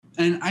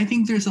And I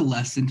think there's a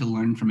lesson to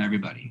learn from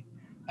everybody.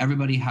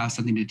 Everybody has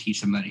something to teach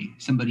somebody.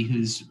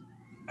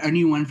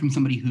 Anyone from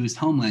somebody who's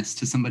homeless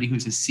to somebody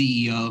who's a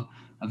CEO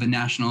of a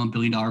national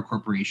billion-dollar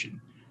corporation.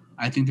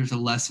 I think there's a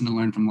lesson to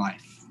learn from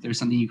life. There's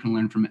something you can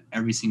learn from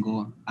every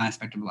single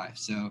aspect of life.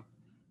 So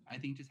I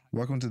think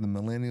Welcome to the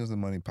Millennials and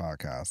Money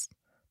Podcast,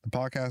 the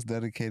podcast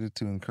dedicated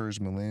to encourage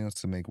millennials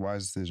to make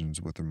wise decisions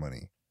with their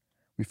money.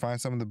 We find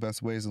some of the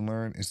best ways to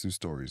learn is through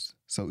stories.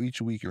 So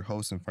each week, your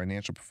host and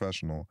financial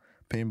professional,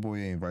 Peyton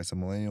Boyer, invites a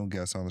millennial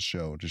guest on the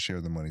show to share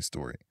their money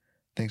story.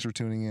 Thanks for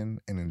tuning in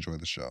and enjoy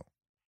the show.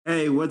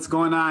 Hey, what's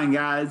going on,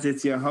 guys?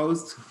 It's your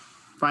host,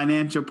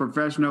 financial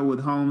professional with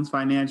Holmes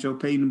Financial,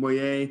 Peyton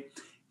Boyer.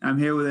 I'm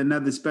here with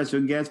another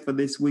special guest for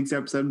this week's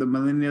episode of the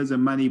Millennials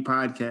and Money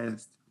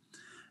Podcast.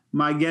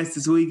 My guest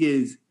this week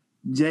is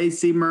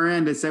JC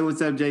Miranda. Say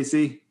what's up,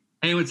 JC.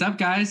 Hey, what's up,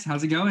 guys?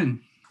 How's it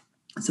going?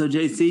 So,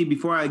 JC,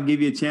 before I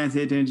give you a chance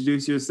here to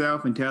introduce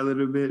yourself and tell a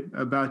little bit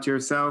about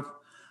yourself,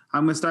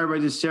 I'm going to start by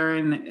just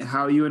sharing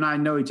how you and I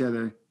know each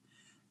other.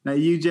 Now,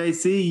 you,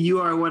 JC,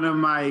 you are one of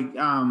my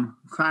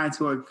clients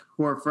who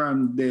are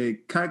from the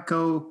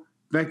Cutco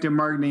Vector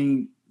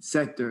Marketing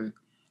sector.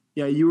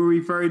 Yeah, you were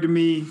referred to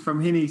me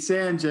from Henny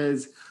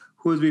Sanchez,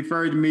 who was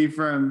referred to me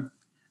from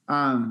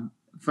Jameson.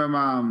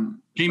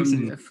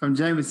 From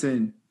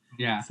Jameson.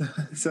 Yeah.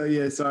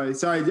 Sorry.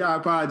 I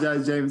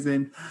apologize,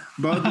 Jameson.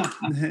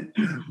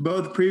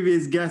 Both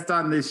previous guests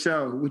on this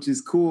show, which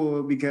is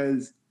cool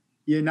because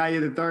you're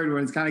the third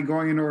one. It's kind of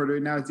going in order.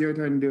 Now it's your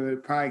turn to do a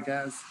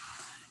podcast.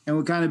 And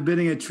we're kind of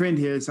building a trend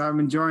here. So I'm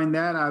enjoying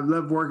that. I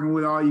love working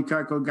with all you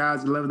Cutco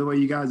guys. I love the way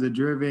you guys are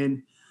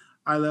driven.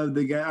 I love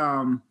the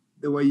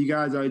way you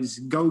guys are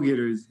just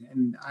go-getters.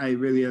 And I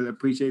really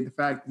appreciate the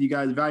fact that you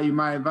guys value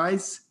my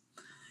advice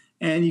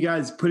and you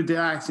guys put it to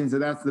action. So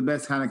that's the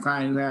best kind of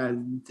client who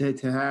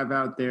has to have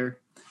out there.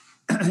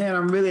 And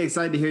I'm really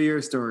excited to hear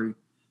your story.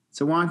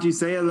 So why don't you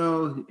say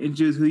hello,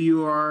 introduce who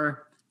you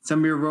are, some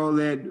of your role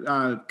at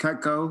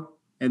Cutco,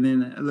 and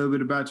then a little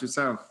bit about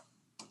yourself.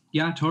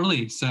 Yeah,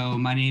 totally. So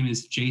my name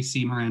is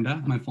JC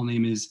Miranda. My full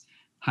name is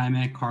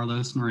Jaime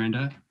Carlos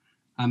Miranda.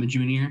 I'm a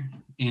junior.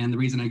 And the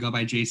reason I go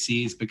by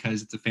JC is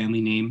because it's a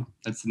family name.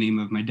 That's the name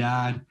of my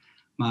dad,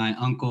 my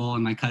uncle,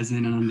 and my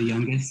cousin, and I'm the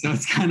youngest. So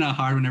it's kind of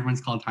hard when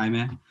everyone's called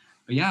Jaime.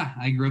 But yeah,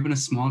 I grew up in a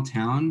small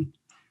town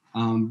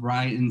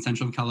right in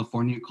Central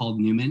California called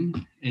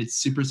Newman. It's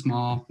super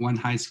small, one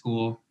high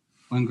school,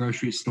 one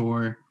grocery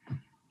store.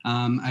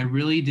 I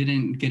really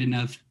didn't get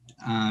enough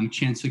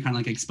chance to kind of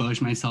like expose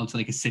myself to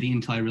like a city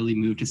until I really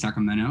moved to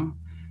Sacramento.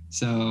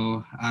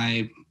 So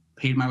I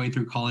paid my way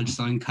through college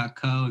selling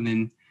Cutco and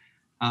then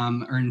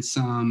earned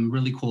some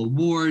really cool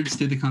awards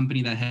through the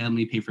company that helped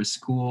me pay for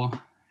school.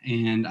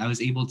 And I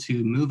was able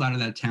to move out of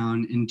that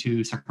town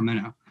into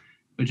Sacramento,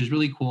 which is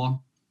really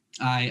cool.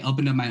 I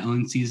opened up my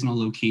own seasonal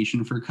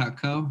location for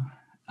Cutco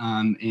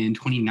in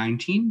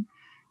 2019,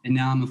 and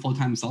now I'm a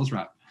full-time sales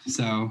rep.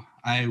 So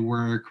I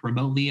work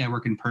remotely. I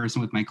work in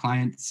person with my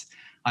clients.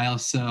 I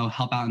also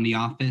help out in the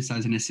office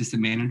as an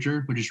assistant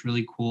manager, which is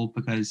really cool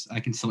because I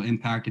can still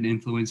impact and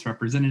influence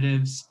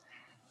representatives.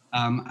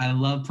 I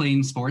love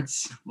playing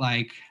sports.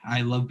 Like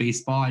I love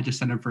baseball. I just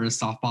signed up for a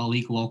softball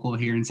league local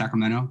here in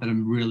Sacramento that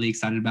I'm really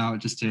excited about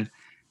just to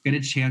get a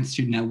chance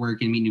to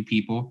network and meet new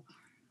people.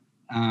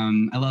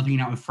 I love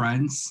hanging out with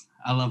friends.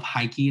 I love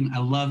hiking. I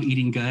love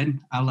eating good.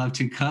 I love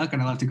to cook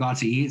and I love to go out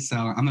to eat. So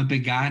I'm a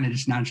big guy and I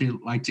just naturally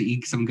like to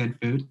eat some good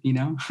food, you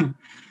know?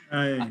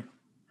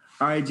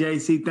 All right,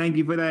 JC, thank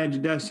you for that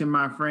introduction,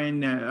 my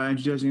friend.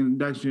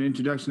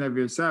 Introduction of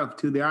yourself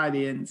to the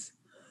audience.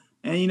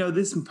 And,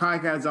 this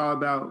podcast is all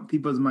about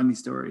people's money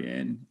story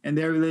and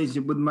their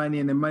relationship with money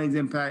and money's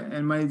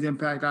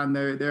impact on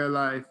their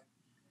life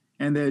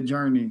and their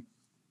journey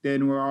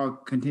that we're all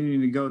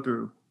continuing to go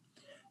through.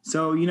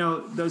 So,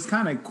 those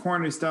kind of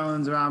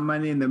cornerstones around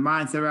money and the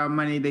mindset around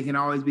money, they can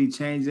always be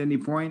changed at any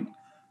point,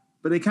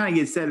 but they kind of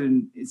get set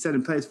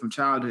in place from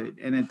childhood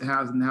and at the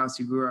house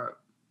you grew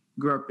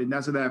up in.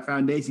 That's where that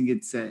foundation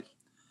gets set.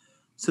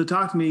 So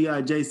talk to me,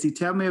 JC,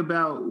 tell me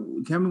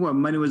what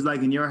money was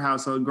like in your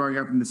household growing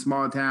up in the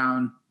small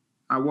town.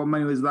 What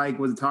money was like,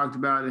 was it talked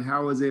about, and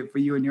how was it for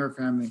you and your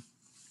family?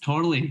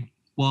 Totally.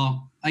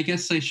 Well, I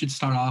guess I should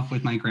start off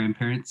with my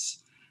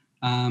grandparents.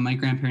 My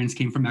grandparents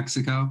came from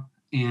Mexico,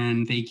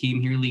 and they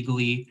came here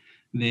legally.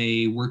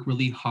 They work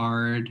really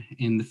hard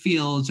in the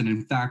fields and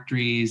in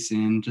factories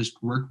and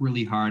just work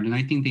really hard. And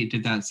I think they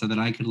did that so that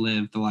I could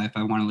live the life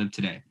I want to live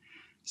today.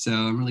 So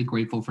I'm really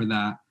grateful for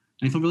that.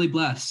 And I feel really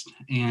blessed.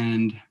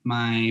 And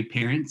my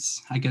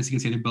parents, I guess you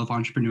could say they're both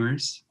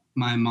entrepreneurs.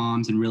 My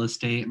mom's in real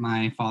estate.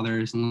 My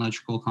father's an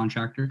electrical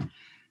contractor.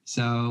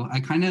 So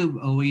I kind of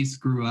always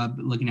grew up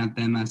looking at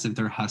them as if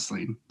they're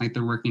hustling, like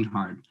they're working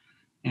hard.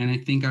 And I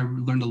think I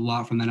learned a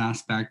lot from that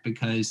aspect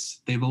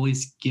because they've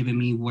always given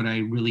me what I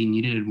really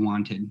needed and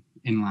wanted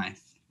in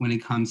life when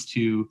it comes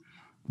to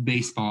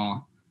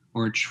baseball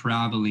or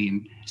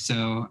traveling.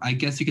 So I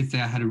guess you could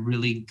say I had a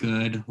really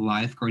good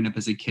life growing up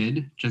as a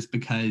kid just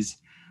because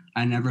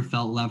I never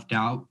felt left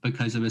out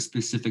because of a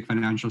specific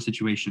financial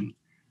situation.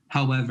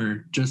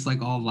 However, just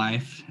like all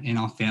life and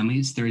all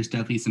families, there is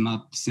definitely some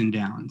ups and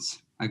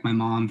downs. Like my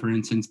mom, for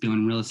instance, being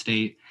in real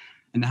estate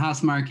and the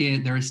house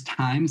market, there was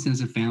times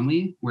as a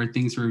family where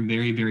things were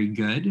very, very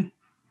good.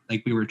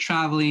 Like we were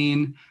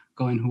traveling,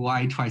 going to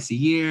Hawaii twice a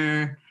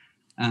year,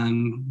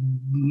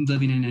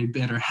 living in a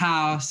better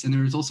house. And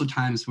there was also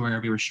times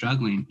where we were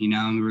struggling,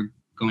 and we were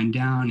going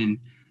down, and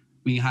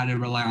we had to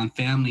rely on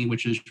family,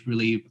 which is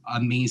really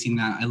amazing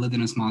that I lived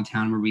in a small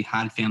town where we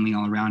had family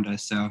all around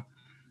us. So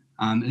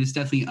it's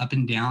definitely up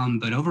and down,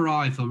 but overall,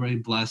 I feel very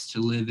blessed to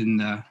live in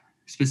the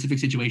specific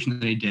situation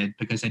that I did,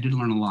 because I did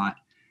learn a lot.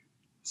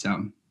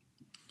 So,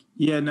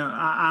 yeah, no,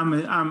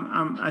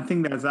 I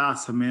think that's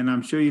awesome, man.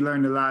 I'm sure you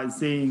learned a lot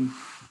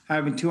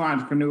having two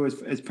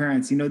entrepreneurs as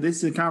parents.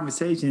 This is a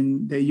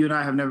conversation that you and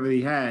I have never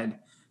really had.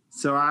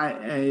 So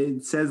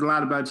it says a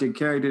lot about your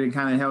character, and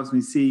kind of helps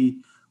me see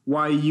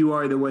why you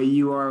are the way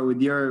you are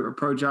with your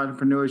approach to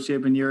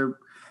entrepreneurship and your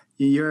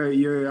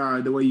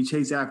the way you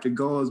chase after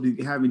goals,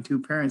 having two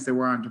parents that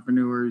were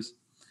entrepreneurs.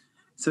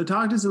 So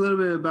talk to us a little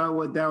bit about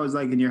what that was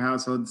like in your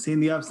household, seeing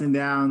the ups and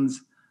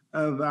downs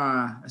of,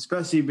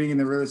 especially being in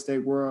the real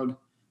estate world,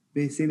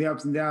 seeing the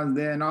ups and downs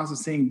there, and also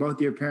seeing both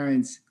your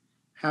parents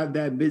have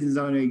that business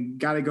owner,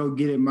 got to go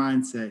get it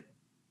mindset.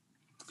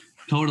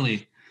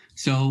 Totally.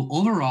 So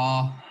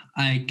overall,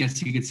 I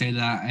guess you could say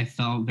that I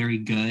felt very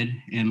good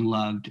and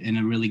loved in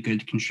a really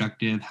good,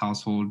 constructive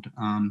household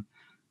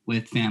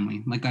with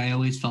family. Like I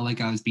always felt like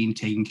I was being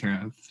taken care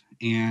of.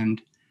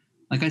 And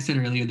like I said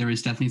earlier, there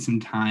was definitely some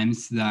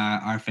times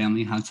that our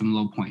family had some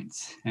low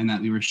points and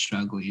that we were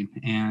struggling.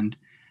 And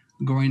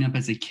growing up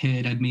as a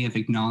kid, I may have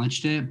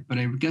acknowledged it, but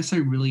I guess I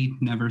really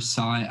never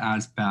saw it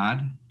as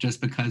bad, just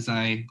because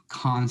I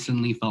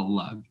constantly felt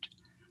loved.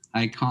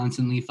 I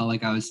constantly felt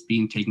like I was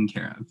being taken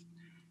care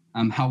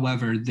of.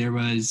 However, there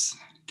was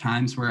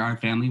times where our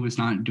family was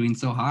not doing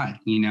so hot,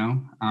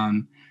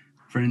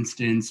 For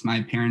instance,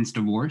 my parents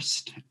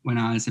divorced when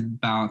I was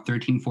about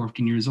 13,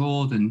 14 years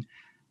old. And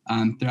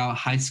throughout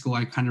high school,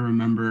 I kind of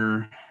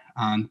remember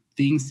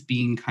things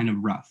being kind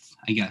of rough,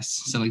 I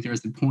guess. So like there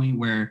was the point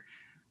where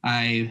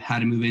I had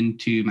to move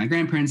into my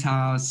grandparents'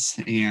 house,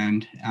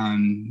 and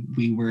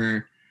we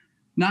were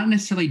not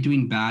necessarily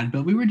doing bad,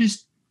 but we were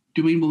just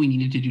doing what we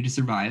needed to do to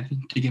survive,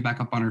 to get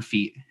back up on our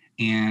feet.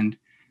 And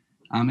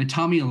it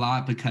taught me a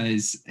lot,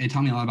 because it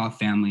taught me a lot about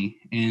family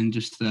and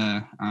just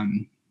the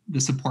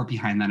support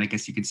behind that, I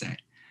guess you could say.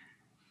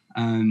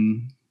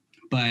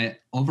 But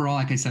overall,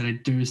 like I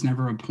said, there was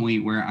never a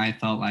point where I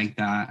felt like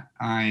that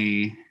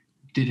my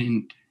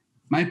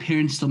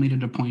parents still made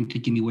it a point to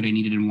give me what I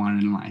needed and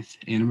wanted in life.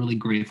 And I'm really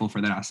grateful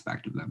for that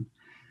aspect of them.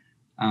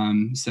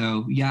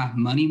 So yeah,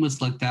 money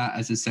was looked at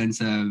as a sense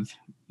of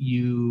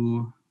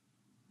you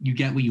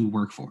get what you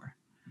work for.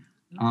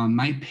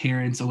 My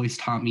parents always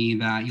taught me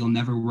that you'll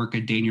never work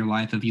a day in your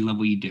life if you love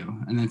what you do.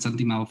 And that's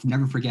something I'll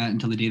never forget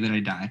until the day that I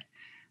die.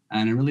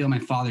 And I really owe my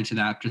father to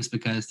that, just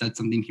because that's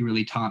something he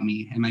really taught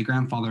me. And my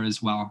grandfather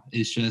as well,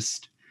 is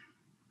just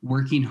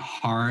working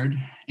hard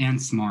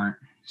and smart.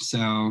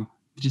 So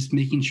just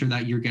making sure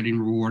that you're getting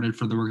rewarded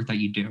for the work that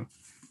you do,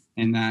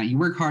 and that you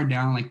work hard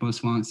now like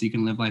most won't, so you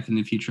can live life in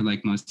the future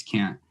like most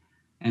can't.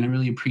 And I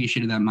really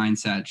appreciated that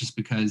mindset, just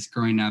because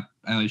growing up,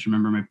 I always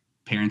remember my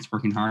parents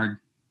working hard,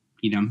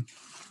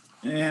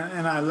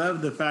 And I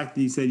love the fact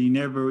that you said you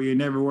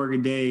never work a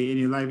day in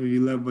your life if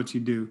you love what you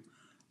do.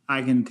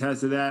 I can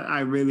attest to that.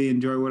 I really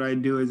enjoy what I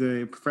do as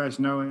a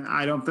professional.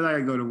 I don't feel like I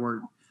go to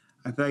work.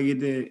 I feel like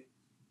I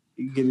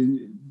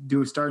get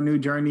to start a new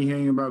journey,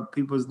 hearing about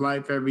people's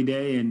life every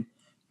day and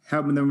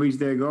helping them reach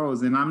their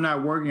goals. And I'm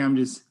not working. I'm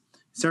just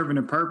serving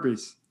a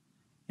purpose.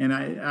 And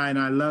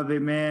I love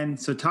it, man.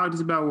 So talk to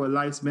us about what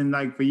life's been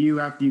like for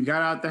you after you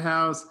got out the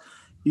house.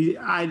 You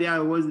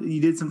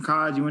did some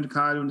college. You went to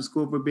college, went to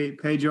school for a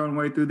bit, paid your own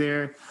way through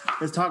there.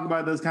 Let's talk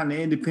about those kind of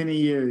independent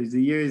years,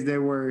 the years that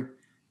were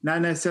not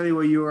necessarily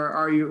where you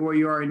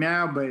are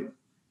now, but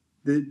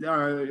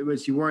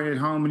but you weren't at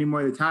home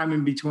anymore. The time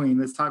in between.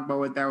 Let's talk about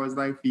what that was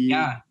like for you.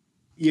 Yeah,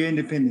 your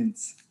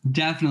independence.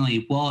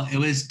 Definitely. Well, it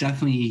was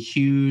definitely a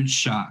huge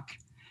shock.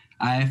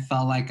 I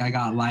felt like I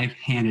got life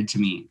handed to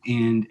me,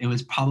 and it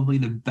was probably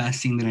the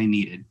best thing that I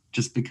needed,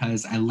 just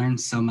because I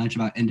learned so much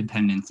about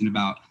independence and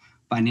about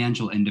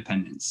financial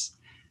independence.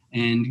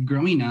 And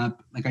growing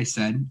up, like I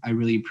said, I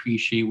really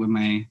appreciate what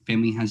my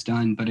family has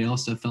done, but I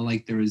also felt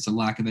like there was a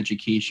lack of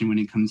education when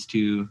it comes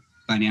to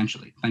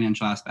financial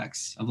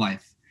aspects of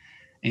life.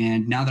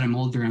 And now that I'm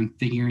older, I'm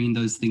figuring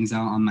those things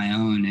out on my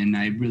own, and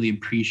I really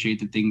appreciate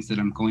the things that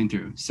I'm going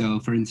through. So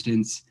for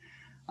instance,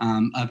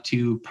 up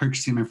to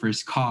purchasing my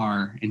first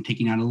car and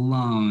taking out a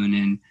loan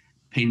and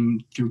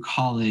paying through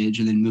college,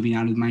 and then moving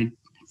into my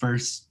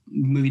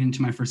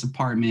first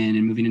apartment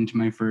and moving into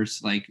my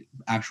first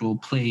actual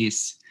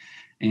place,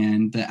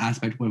 and the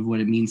aspect of what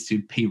it means to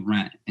pay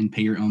rent and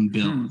pay your own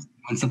bills.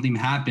 When something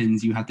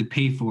happens, you have to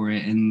pay for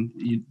it, and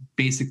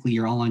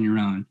you're all on your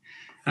own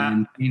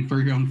and paying for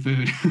your own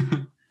food.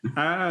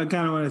 I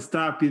kind of want to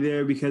stop you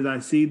there, because I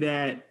see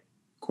that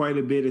quite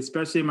a bit,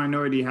 especially in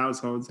minority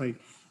households. Like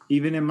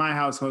even in my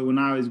household when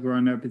I was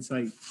growing up, it's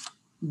like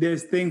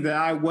there's things that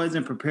I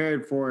wasn't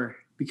prepared for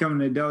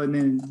becoming an adult,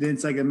 and then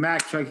it's like a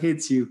Mack truck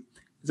hits you.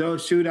 So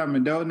shoot, I'm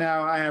an adult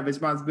now. I have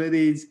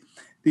responsibilities.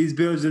 These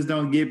bills just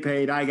don't get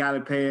paid. I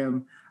gotta pay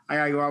them. I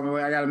gotta go out my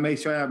way. I gotta make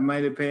sure I have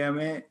money to pay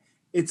them.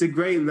 It's a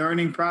great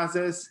learning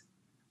process.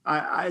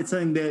 It's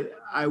something that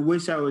I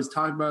wish I was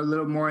talked about a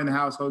little more in the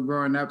household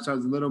growing up, so I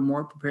was a little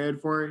more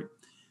prepared for it.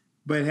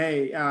 But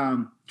hey,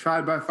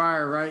 tried by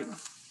fire, right?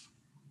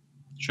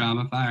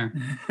 Trial by fire.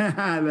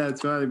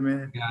 That's right,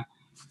 man.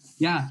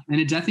 Yeah. And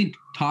it definitely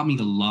taught me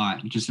a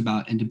lot just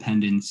about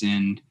independence.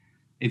 And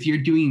if you're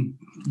doing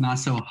not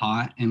so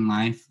hot in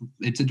life,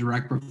 it's a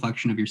direct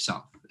reflection of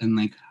yourself and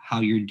like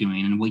how you're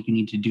doing and what you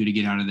need to do to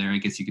get out of there, I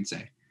guess you could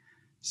say.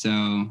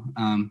 So,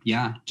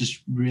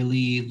 just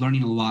really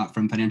learning a lot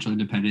from financial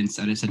independence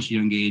at such a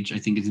young age, I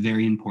think is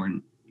very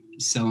important.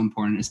 So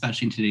important,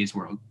 especially in today's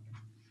world.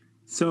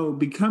 So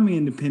becoming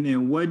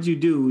independent, what'd you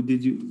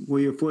do? Were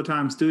you a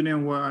full-time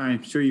student? Well,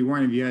 I'm sure you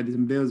weren't if you had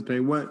some bills to pay.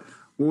 What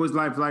was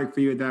life like for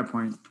you at that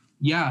point?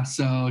 Yeah,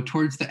 so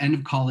towards the end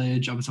of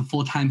college, I was a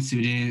full-time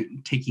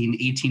student taking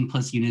 18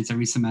 plus units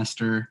every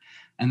semester.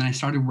 And then I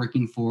started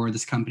working for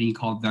this company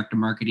called Vector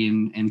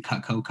Marketing and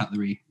Cutco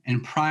Cutlery.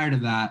 And prior to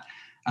that,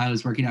 I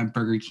was working at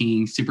Burger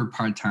King super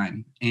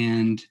part-time.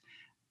 And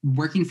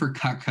working for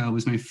Cutco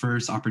was my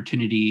first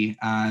opportunity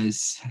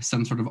as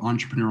some sort of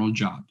entrepreneurial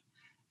job.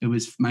 It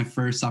was my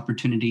first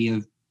opportunity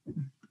of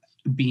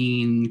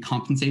being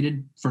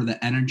compensated for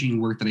the energy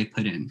and work that I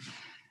put in.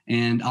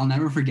 And I'll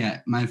never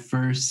forget my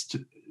first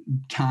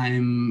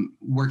time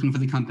working for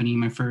the company,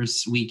 my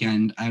first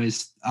weekend, I'm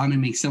going to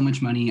make so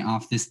much money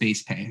off this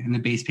base pay. And the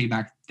base pay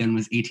back then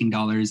was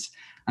 $18.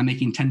 I'm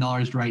making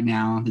 $10 right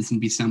now. This would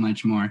be so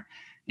much more.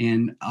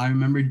 And I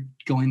remember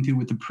going through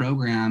with the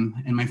program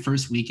and my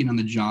first weekend on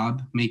the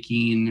job,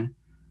 making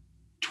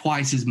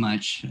twice as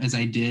much as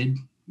I did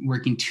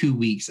working 2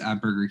 weeks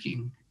at Burger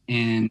King.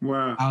 And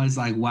wow. I was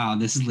like, wow,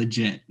 this is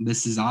legit.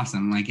 This is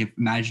awesome. Like,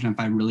 imagine if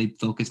I really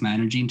focused my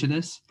energy into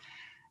this.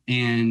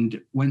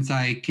 And once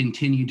I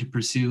continued to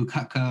pursue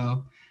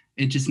Cutco,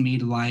 it just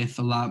made life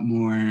a lot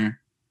more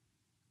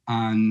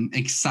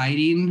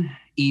exciting,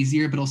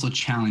 easier, but also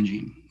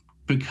challenging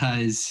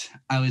because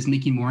I was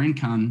making more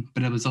income,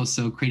 but I was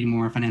also creating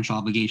more financial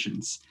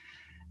obligations.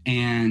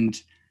 And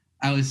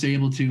I was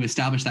able to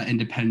establish that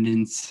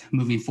independence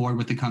moving forward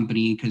with the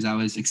company because I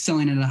was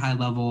excelling at a high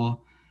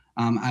level.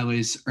 I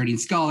was earning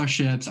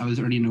scholarships. I was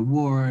earning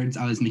awards.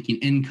 I was making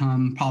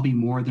income, probably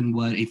more than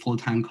what a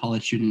full-time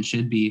college student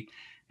should be.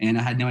 And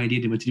I had no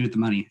idea what to do with the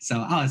money.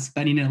 So I was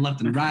spending it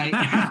left and right.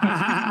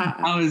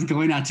 I was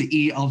going out to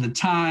eat all the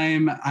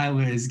time. I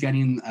was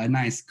getting a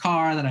nice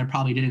car that I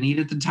probably didn't need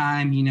at the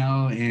time,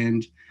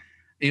 and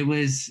it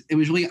was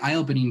really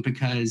eye-opening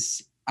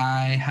because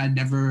I had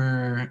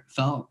never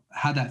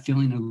had that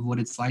feeling of what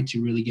it's like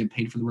to really get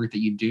paid for the work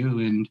that you do.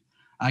 And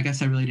I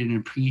guess I really didn't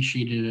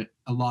appreciate it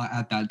a lot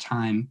at that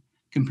time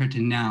compared to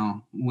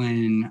now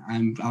when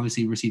I'm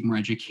obviously received more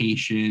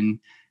education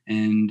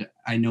and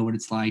I know what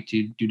it's like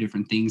to do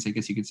different things, I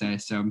guess you could say.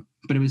 So,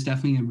 but it was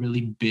definitely a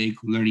really big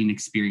learning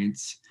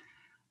experience.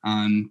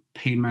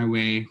 Paid my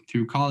way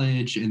through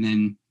college and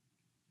then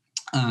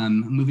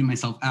moving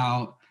myself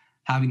out,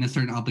 having the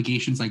certain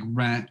obligations like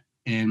rent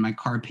and my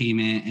car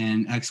payment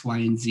and X, Y,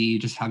 and Z,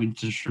 just having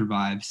to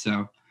survive.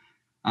 So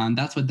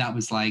that's what that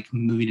was like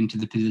moving into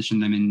the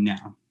position I'm in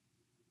now.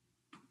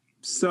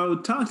 So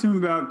talk to me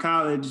about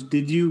college.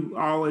 Did you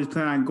always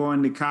plan on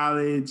going to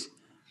college?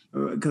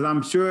 Because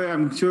I'm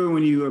sure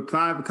when you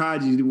applied for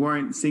college, you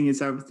weren't seeing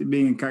yourself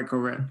being a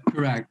Cutco rep.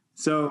 Correct.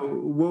 So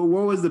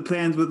what was the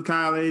plans with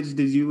college?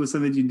 Was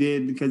something that you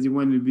did because you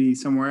wanted to be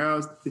somewhere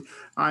else?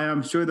 I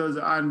am sure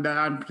that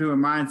entrepreneur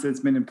mindset's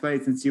been in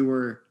place since you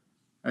were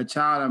a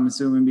child, I'm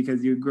assuming,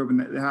 because you grew up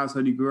in the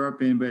household you grew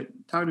up in. But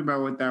talk to me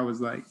about what that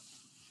was like.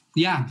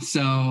 Yeah.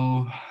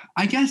 So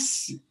I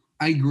guess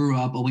I grew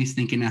up always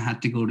thinking I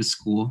had to go to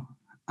school.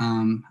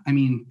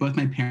 Both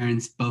my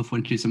parents both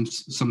went to some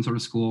sort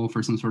of school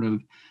for some sort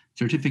of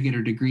certificate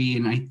or degree.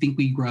 And I think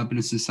we grew up in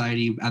a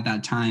society at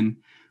that time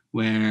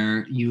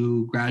where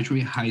you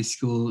graduate high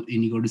school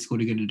and you go to school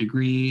to get a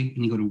degree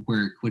and you go to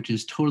work, which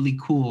is totally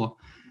cool.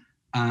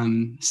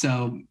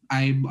 So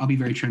I'll be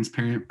very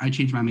transparent. I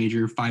changed my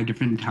major 5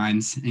 different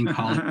times in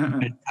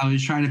college. I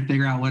was trying to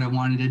figure out what I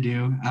wanted to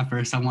do. At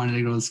first, I wanted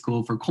to go to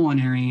school for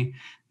culinary.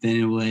 Then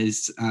it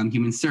was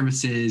human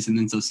services, and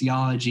then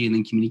sociology, and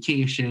then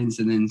communications,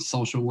 and then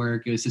social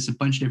work. It was just a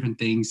bunch of different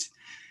things.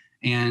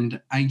 And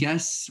I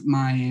guess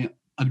my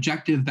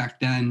objective back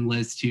then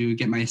was to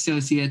get my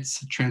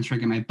associates, transfer,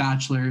 get my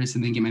bachelor's,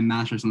 and then get my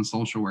master's in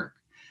social work.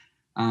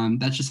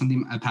 That's just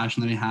a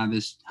passion that I have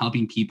is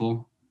helping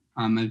people.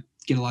 I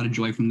get a lot of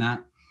joy from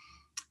that.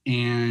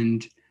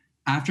 And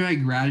after I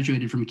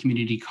graduated from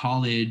community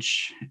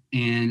college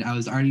and I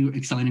was already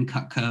excelling in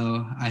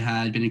Cutco, I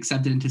had been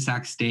accepted into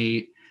Sac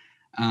State.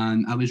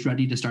 I was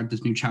ready to start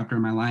this new chapter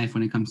in my life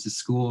when it comes to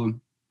school.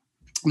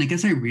 And I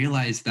guess I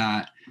realized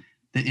that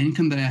the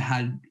income that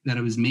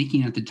I was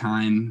making at the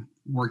time,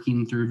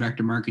 working through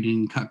Vector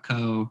Marketing,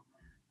 Cutco,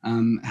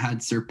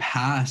 had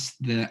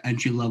surpassed the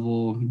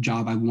entry-level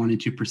job I wanted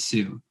to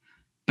pursue.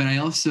 But I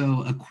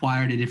also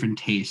acquired a different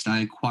taste. I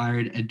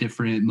acquired a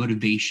different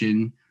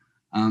motivation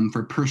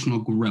for personal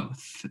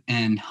growth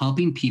and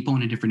helping people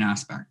in a different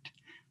aspect,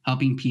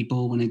 helping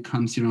people when it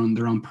comes to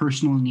their own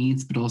personal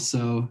needs, but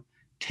also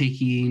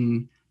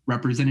taking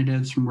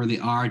representatives from where they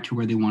are to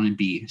where they want to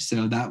be.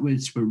 So that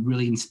was what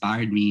really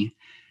inspired me.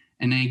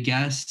 And I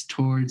guess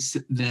towards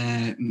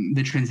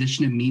the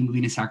transition of me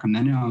moving to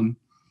Sacramento,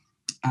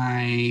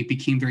 I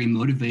became very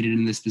motivated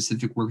in the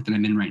specific work that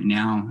I'm in right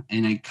now.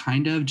 And I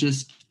kind of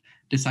just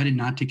decided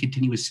not to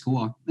continue with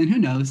school. And who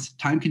knows,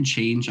 time can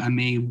change. I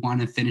may want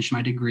to finish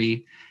my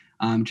degree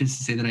just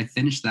to say that I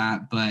finished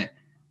that. But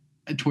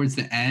towards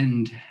the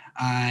end,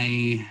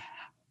 I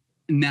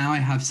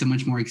have so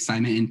much more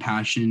excitement and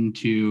passion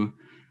to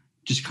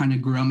just kind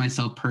of grow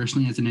myself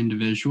personally as an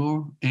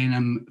individual.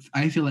 And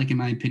I feel like, in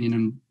my opinion,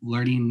 I'm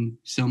learning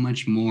so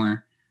much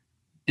more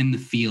in the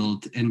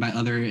field and by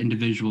other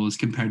individuals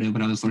compared to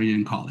what I was learning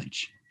in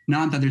college.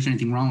 Not that there's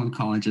anything wrong with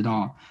college at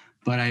all,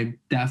 but I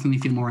definitely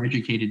feel more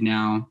educated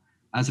now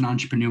as an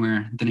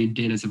entrepreneur than I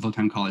did as a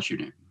full-time college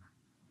student.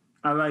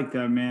 I like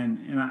that,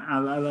 man. And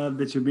I love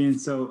that you're being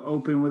so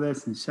open with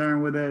us and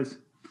sharing with us.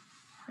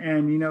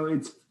 And, you know,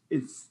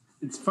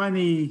 it's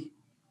funny,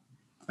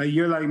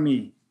 you're like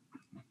me.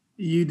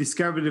 You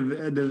discovered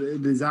the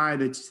desire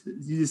that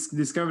you just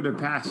discovered a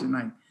passion.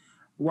 Like,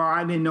 wow,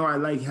 I didn't know I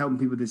like helping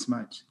people this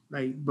much.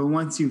 Like, but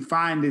once you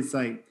find it's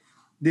like,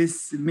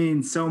 this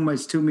means so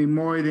much to me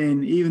more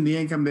than even the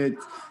income. The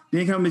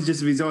income is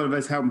just a result of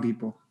us helping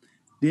people.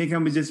 The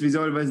income is just a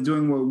result of us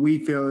doing what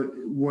we feel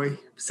we're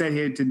set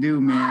here to do,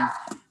 man.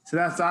 So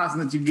that's awesome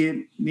that you get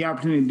the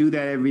opportunity to do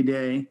that every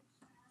day.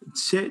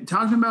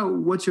 Talking about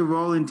what your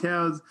role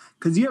entails,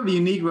 because you have a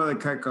unique role at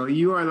Cutco.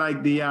 You are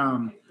like the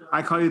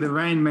I call you the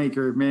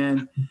rainmaker,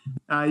 man.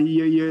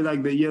 You're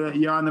like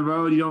you're on the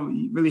road. You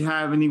don't really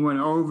have anyone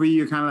over you.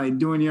 You're kind of like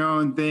doing your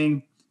own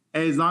thing.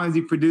 As long as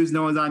you produce,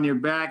 no one's on your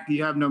back.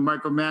 You have no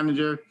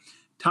micromanager.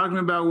 Talking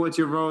about what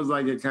your role is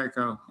like at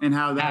Cutco and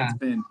how that's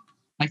been.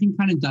 I can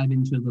kind of dive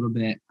into a little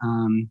bit,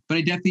 but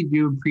I definitely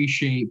do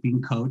appreciate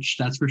being coached.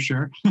 That's for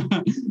sure.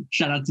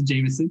 Shout out to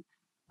Jameson.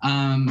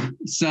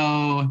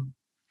 So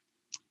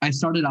I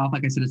started off,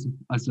 like I said,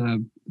 as a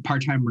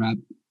part-time rep.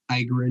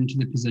 I grew into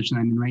the position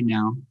I'm in right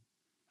now.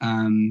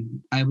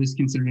 I was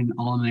considered an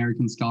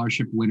All-American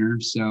Scholarship winner.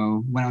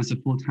 So when I was a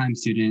full-time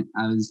student,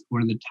 I was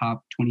one of the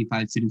top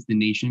 25 students in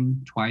the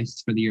nation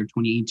twice for the year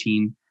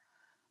 2018.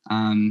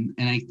 And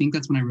I think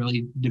that's when I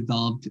really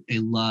developed a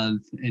love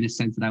in a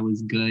sense that I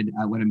was good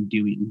at what I'm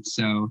doing.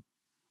 So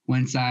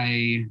once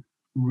I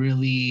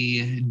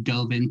really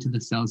dove into the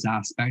sales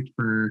aspect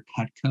for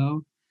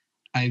Cutco,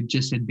 I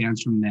just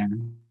advanced from there.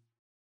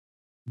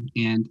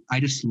 And I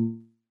just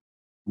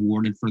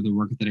rewarded for the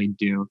work that I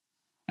do.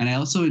 And I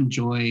also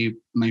enjoy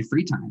my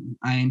free time.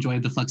 I enjoy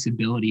the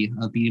flexibility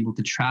of being able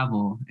to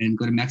travel and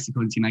go to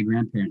Mexico and see my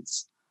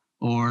grandparents.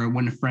 Or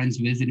when friends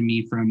visited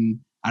me from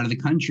out of the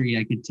country,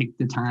 I could take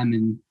the time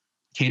and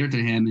cater to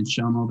him and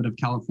show him a little bit of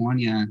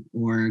California,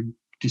 or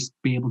just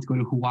be able to go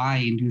to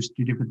Hawaii and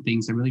do different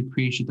things. I really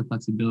appreciate the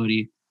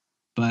flexibility,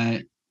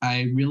 but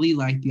I really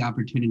like the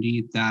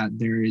opportunity that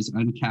there is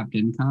uncapped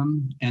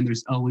income and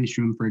there's always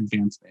room for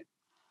advancement.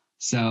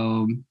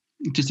 So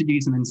just to give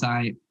you some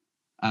insight,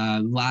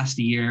 last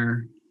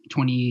year,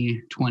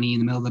 2020, in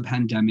the middle of the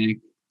pandemic,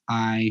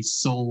 I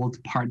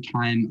sold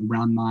part-time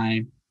around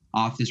my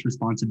office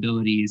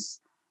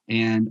responsibilities.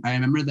 And I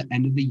remember at the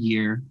end of the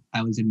year,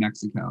 I was in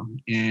Mexico,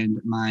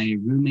 and my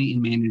roommate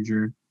and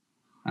manager,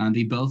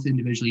 they both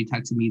individually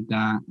texted me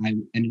that I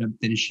ended up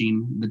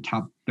finishing the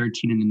top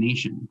 13 in the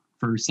nation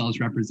for sales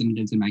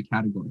representatives in my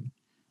category.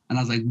 And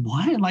I was like,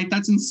 what? Like,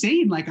 that's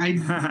insane. Like I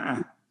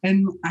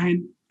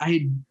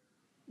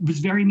was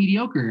very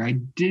mediocre. I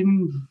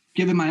didn't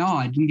give it my all.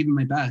 I didn't give it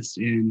my best.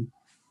 And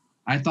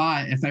I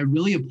thought, if I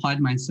really applied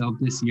myself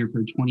this year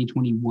for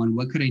 2021,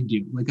 what could I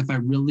do? Like, if I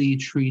really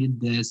treated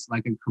this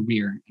like a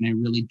career and I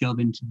really dove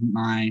into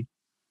my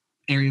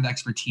area of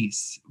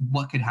expertise,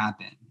 what could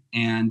happen?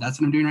 And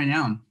that's what I'm doing right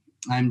now.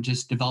 I'm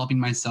just developing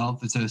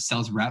myself as a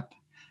sales rep.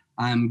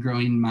 I'm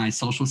growing my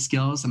social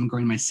skills. I'm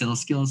growing my sales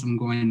skills. I'm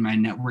growing my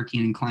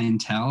networking and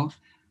clientele.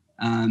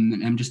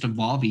 I'm just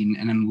evolving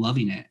and I'm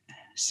loving it.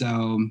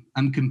 So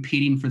I'm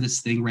competing for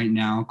this thing right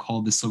now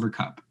called the Silver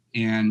Cup.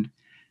 And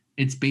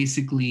it's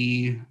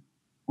basically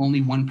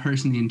only one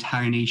person in the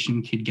entire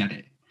nation could get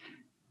it.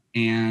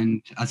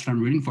 And that's what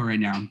I'm rooting for right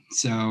now.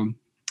 So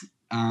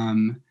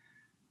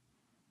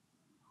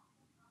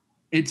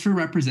it's for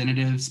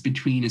representatives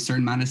between a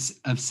certain amount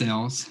of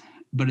sales,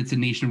 but it's a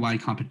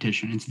nationwide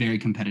competition. It's very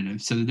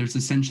competitive. So there's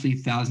essentially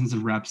thousands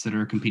of reps that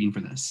are competing for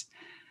this.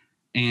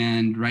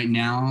 And right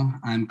now,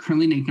 I'm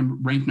currently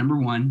ranked number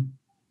one.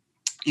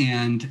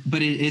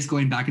 But it is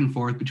going back and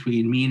forth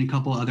between me and a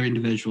couple other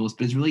individuals,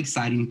 but it's really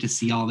exciting to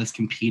see all this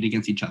compete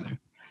against each other.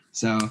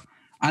 So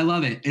I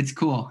love it. It's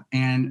cool.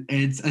 And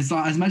it's as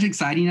much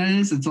exciting as it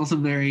is, it's also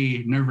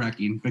very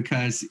nerve-wracking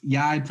because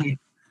I played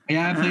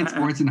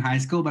sports in high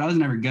school, but I was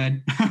never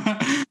good.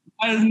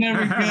 I was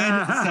never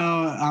good.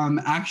 So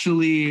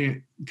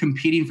actually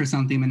competing for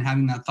something and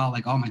having that thought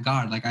like, oh my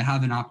God, like I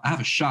have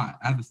a shot.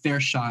 I have a fair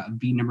shot of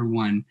being number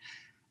one.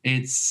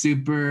 It's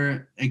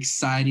super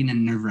exciting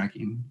and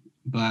nerve-wracking,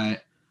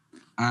 but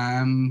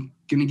I'm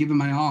going to give it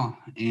my all.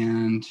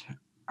 And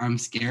I'm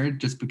scared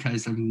just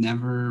because I've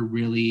never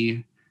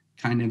really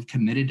kind of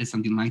committed to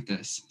something like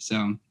this.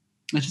 So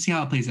let's just see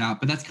how it plays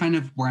out. But that's kind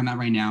of where I'm at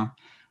right now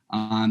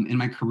in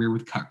my career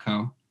with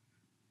Cutco.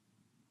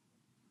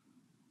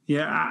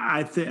 Yeah,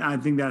 I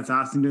think that's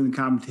awesome doing the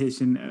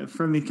competition.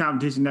 Friendly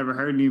competition never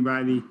hurt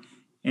anybody.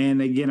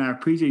 And again, I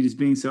appreciate just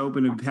being so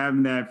open of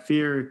having that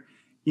fear.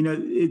 You know,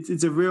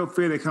 it's a real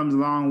fear that comes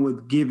along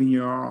with giving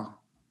your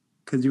all.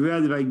 Because you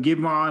realize if I give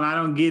my all and I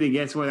don't get it,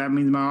 guess what? That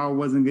means my all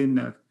wasn't good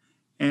enough.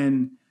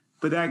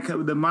 But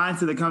the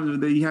mindset that comes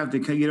with it, you have to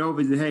get over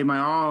is that, hey, my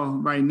all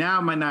right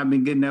now might not have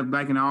been good enough,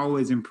 but I can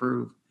always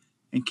improve.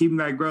 And keeping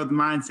that growth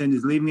mindset,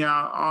 just leaving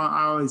out,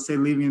 I always say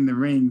leaving in the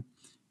ring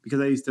because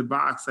I used to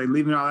box, like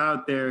leaving it all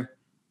out there,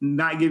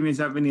 not giving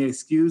yourself any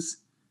excuse.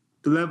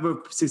 The level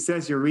of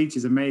success you reach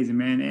is amazing,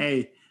 man.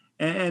 Hey,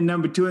 and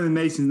number 2 in the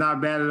nation is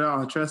not bad at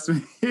all. Trust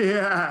me.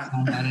 Yeah.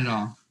 Not bad at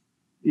all.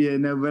 Yeah,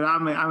 no, but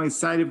I'm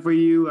excited for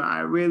you. I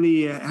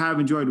really have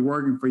enjoyed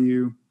working for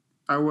you.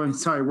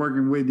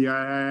 Working with you.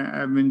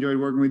 I've enjoyed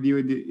working with you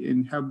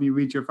and helping you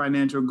reach your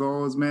financial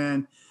goals,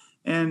 man.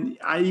 And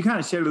you kind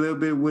of shared a little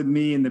bit with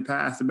me in the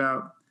past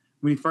about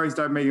when you first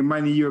started making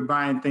money, you were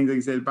buying things, like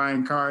you said,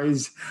 buying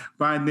cars,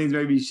 buying things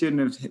maybe you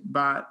shouldn't have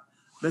bought.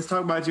 Let's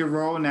talk about your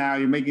role now.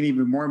 You're making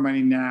even more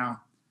money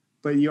now,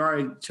 but you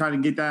are trying to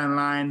get that in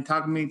line.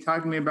 Talk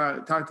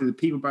to the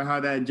people about how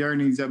that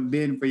journey's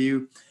been for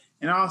you.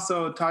 And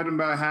also talking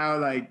about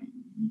how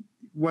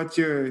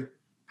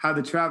how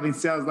the traveling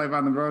sales life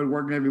on the road,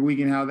 working every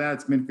weekend, how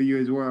that's been for you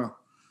as well.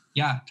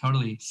 Yeah,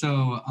 totally.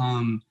 So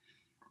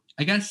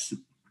I guess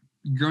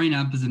growing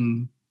up as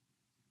an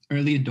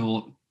early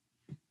adult,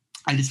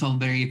 I just felt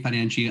very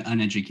financially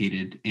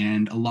uneducated.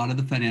 And a lot of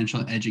the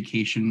financial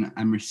education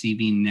I'm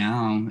receiving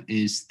now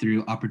is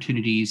through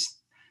opportunities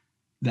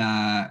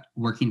that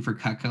working for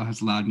Cutco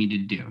has allowed me to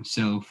do.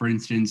 So for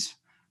instance,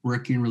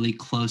 working really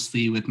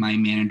closely with my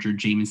manager,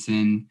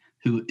 Jameson,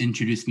 who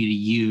introduced me to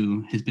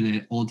you, has been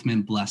an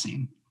ultimate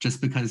blessing. Just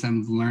because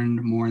I've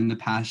learned more in the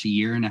past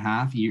year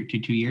to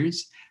 2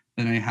 years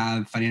than I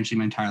have financially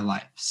my entire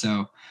life.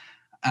 So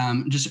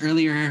just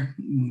earlier,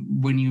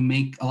 when you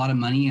make a lot of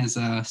money as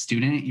a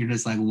student, you're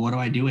just like, what do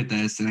I do with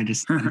this? And I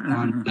just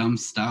found dumb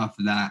stuff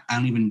that I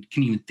can't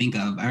even think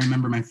of. I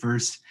remember my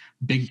first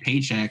big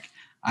paycheck,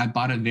 I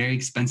bought a very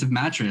expensive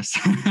mattress.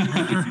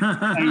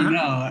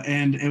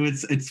 And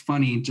it's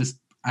funny.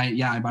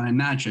 I bought a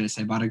mattress.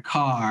 I bought a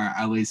car.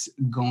 I was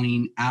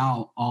going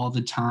out all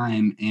the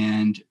time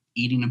and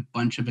eating a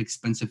bunch of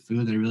expensive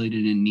food that I really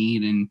didn't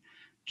need, and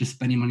just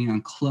spending money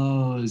on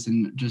clothes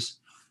and just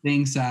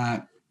things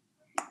that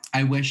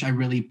I wish I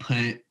really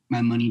put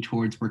my money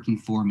towards working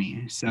for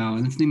me. So,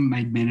 and that's something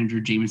my manager,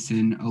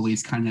 Jameson,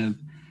 always kind of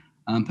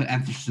put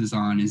emphasis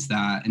on, is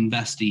that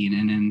investing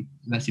in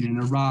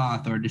a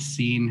Roth, or just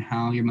seeing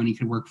how your money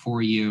could work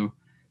for you.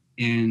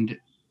 And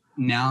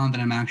now that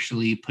I'm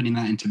actually putting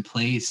that into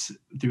place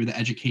through the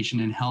education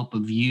and help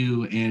of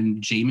you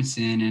and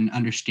Jameson, and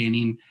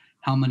understanding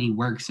how money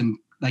works, and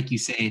like you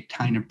say,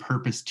 tying a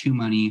purpose to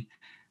money,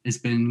 has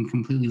been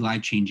completely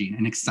life-changing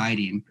and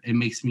exciting. It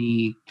makes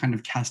me kind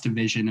of cast a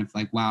vision of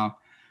like, wow,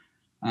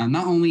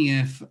 not only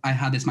if I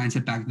had this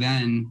mindset back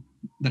then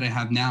that I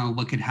have now,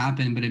 what could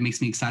happen, but it makes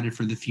me excited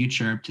for the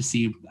future to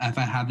see if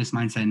I have this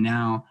mindset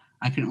now,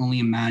 I can only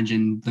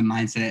imagine the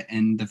mindset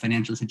and the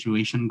financial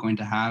situation I'm going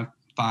to have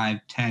 5,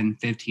 10,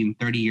 15,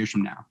 30 years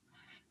from now.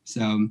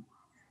 So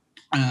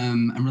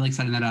I'm really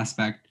excited in that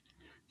aspect.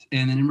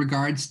 And then in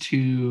regards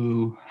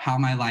to how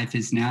my life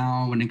is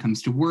now when it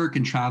comes to work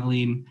and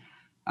traveling,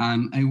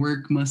 I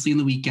work mostly in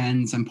the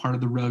weekends. I'm part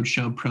of the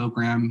Roadshow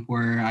program,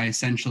 where I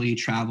essentially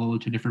travel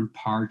to different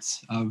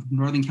parts of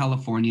Northern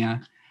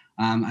California.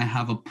 I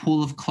have a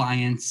pool of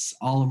clients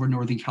all over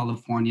Northern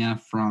California,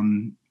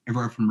 from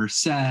everywhere from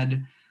Merced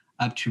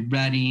up to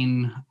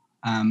Redding,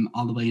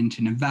 all the way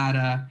into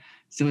Nevada.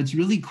 So it's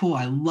really cool.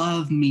 I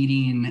love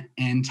meeting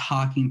and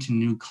talking to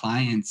new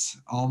clients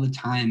all the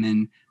time.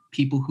 And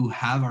people who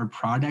have our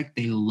product,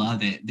 they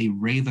love it. They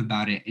rave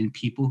about it. And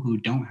people who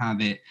don't have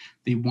it,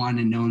 they want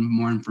to know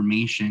more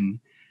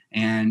information.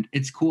 And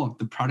it's cool.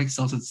 The product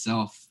sells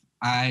itself.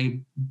 I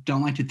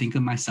don't like to think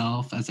of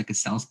myself as like a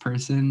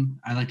salesperson.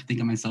 I like to think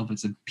of myself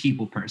as a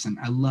people person.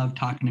 I love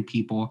talking to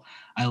people.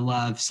 I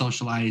love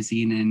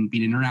socializing and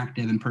being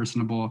interactive and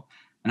personable.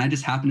 And I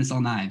just happen to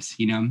sell knives,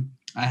 you know.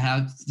 I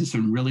have just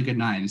some really good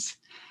knives.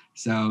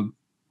 So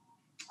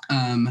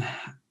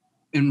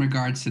in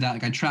regards to that,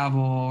 like I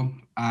travel,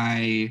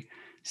 I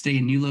stay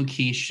in new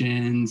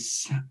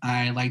locations.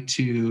 I like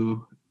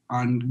to,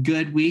 on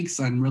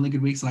really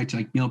good weeks, I like to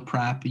like meal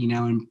prep, you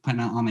know, and plan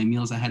out all my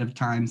meals ahead of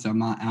time, so I'm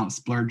not out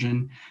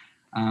splurging.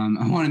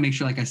 I want to make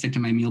sure like I stick to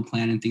my meal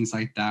plan and things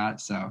like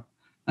that. So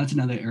that's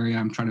another area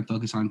I'm trying to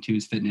focus on too,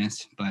 is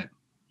fitness. But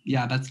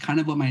yeah, that's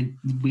kind of what my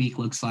week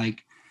looks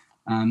like.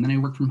 Then I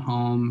work from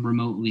home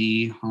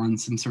remotely on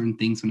some certain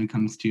things when it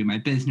comes to my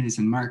business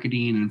and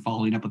marketing and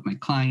following up with my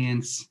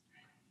clients.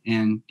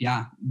 And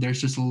yeah,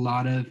 there's just a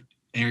lot of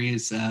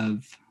areas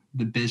of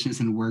the business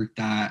and work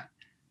that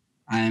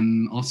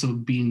I'm also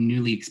being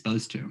newly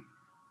exposed to.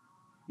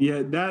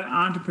 Yeah, that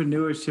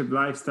entrepreneurship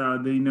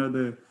lifestyle,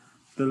 the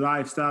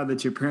lifestyle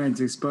that your parents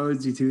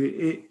exposed you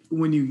to,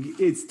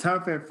 it's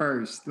tough at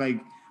first. Like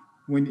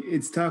when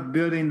it's tough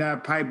building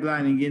that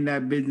pipeline and getting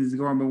that business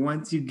going, but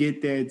once you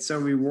get there, it's so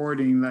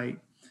rewarding. Like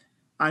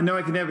I know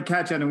I can never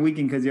catch you on the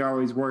weekend because you're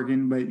always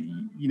working, but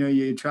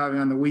you're traveling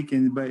on the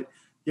weekends, but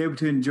you're able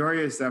to enjoy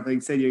yourself. Like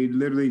you said, you're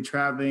literally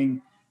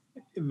traveling.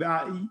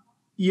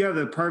 You have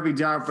the perfect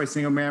job for a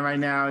single man right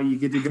now. You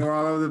get to go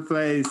all over the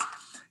place,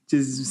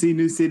 just see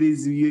new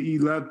cities. You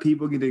love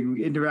people, get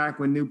to interact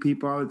with new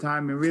people all the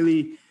time and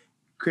really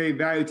create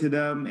value to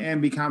them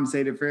and be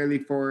compensated fairly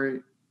for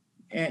it.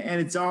 And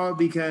it's all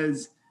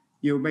because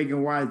you're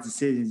making wise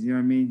decisions. You know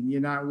what I mean? You're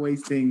not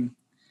wasting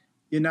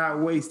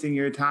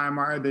your time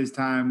or others'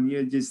 time.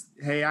 You're just,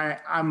 hey,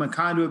 I'm a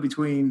conduit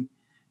between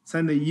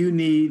something that you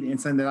need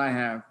and something that I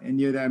have, and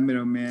you're that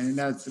middleman, and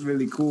that's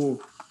really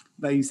cool.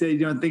 Like you said, you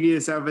don't think of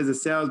yourself as a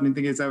salesman,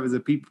 think of yourself as a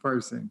people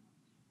person.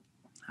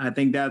 I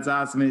think that's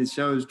awesome, and it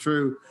shows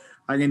true.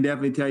 I can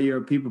definitely tell you're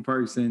a people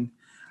person.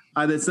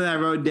 There's something I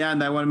wrote down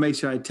that I want to make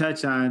sure I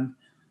touch on.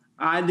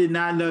 I did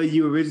not know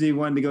you originally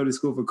wanted to go to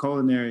school for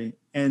culinary,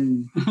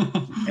 and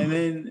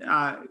then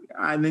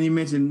you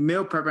mentioned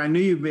meal prep. I knew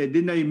you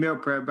didn't know you meal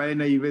prep, but I didn't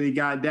know you really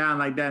got down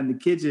like that in the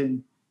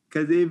kitchen.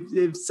 Because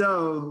if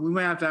so, we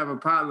might have to have a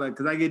potluck.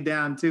 Because I get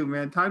down too,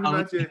 man. Talk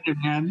about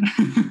man.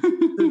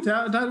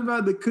 talk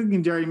about the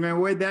cooking journey, man.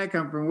 Where'd that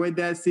come from? Where'd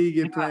that seed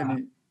get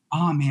planted?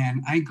 Oh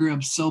man, I grew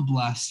up so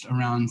blessed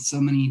around so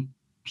many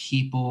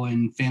people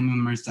and family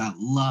members that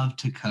love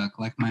to cook,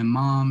 like my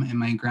mom and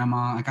my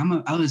grandma. Like I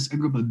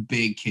grew up a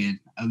big kid,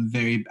 I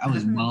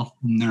was well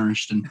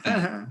nourished and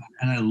fed,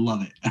 and I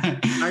love it.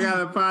 I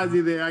gotta pause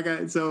you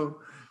there. So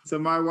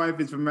my wife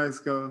is from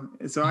Mexico,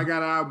 and so I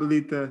got an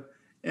abuelita,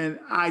 and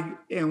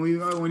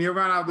when you're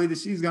around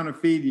abuelita, she's gonna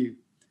feed you.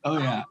 Oh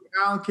yeah.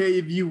 I don't care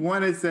if you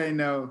want to say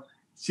no,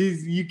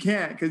 you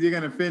can't because you're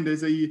gonna offend her.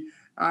 So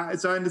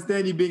so I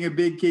understand you being a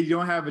big kid, you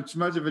don't have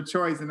much of a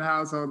choice in a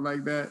household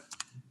like that.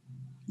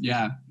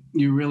 Yeah,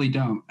 you really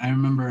don't. I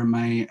remember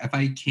if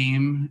I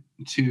came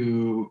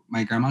to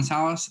my grandma's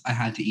house, I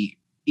had to eat.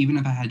 Even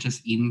if I had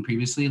just eaten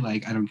previously,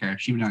 like, I don't care.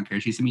 She would not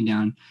care. She'd sit me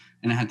down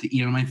and I had to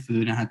eat on my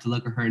food. And I had to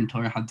look at her and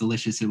tell her how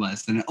delicious it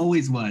was. And it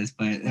always was.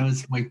 But it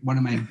was like one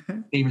of my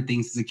favorite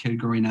things as a kid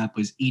growing up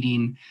was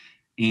eating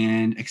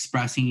and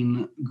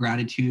expressing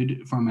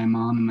gratitude for my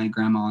mom and my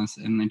grandmas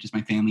and just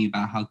my family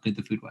about how good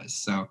the food was.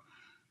 So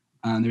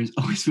there's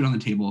always food on the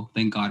table.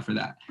 Thank God for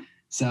that.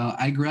 So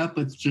I grew up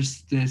with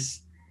just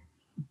this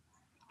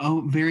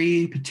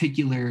very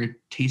particular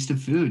taste of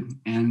food.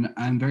 And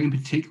I'm very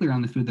particular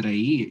on the food that I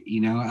eat.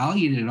 I'll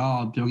eat it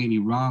all, don't get me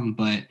wrong,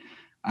 but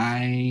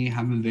I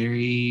have a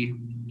very,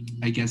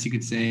 I guess you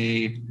could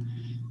say,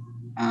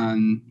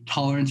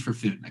 tolerance for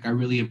food. Like I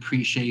really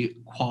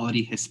appreciate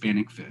quality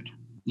Hispanic food,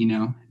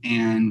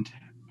 and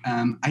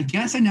I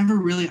guess I never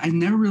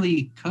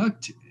really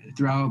cooked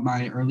throughout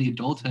my early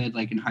adulthood,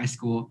 like in high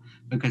school,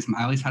 because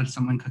I always had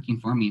someone cooking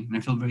for me. And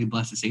I feel very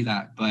blessed to say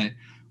that. But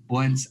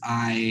once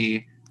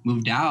I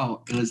moved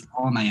out, it was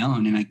all on my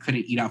own and I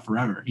couldn't eat out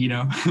forever,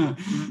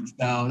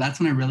 So that's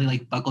when I really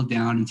buckled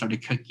down and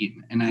started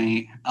cooking. And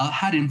I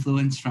had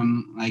influence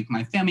from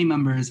my family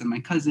members and my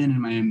cousin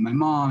and my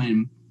mom,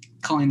 and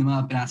calling them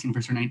up and asking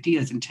for certain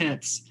ideas and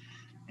tips.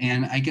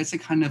 And I guess I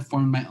kind of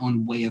formed my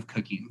own way of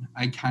cooking.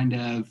 I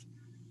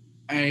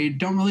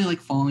don't really like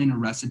following a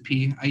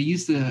recipe. I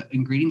use the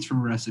ingredients from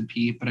a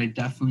recipe, but I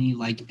definitely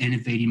like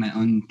innovating my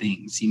own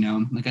things,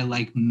 I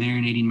like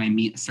marinating my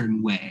meat a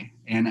certain way,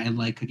 and I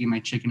like cooking my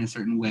chicken a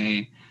certain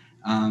way,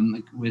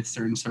 with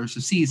certain sorts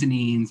of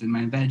seasonings and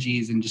my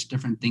veggies and just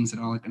different things that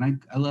I like.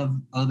 And I love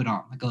it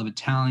all. I love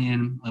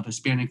Italian, I love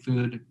Hispanic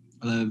food,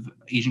 I love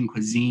Asian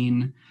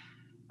cuisine.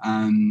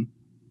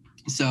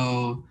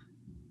 So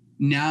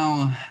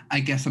now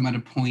I guess I'm at a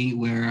point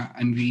where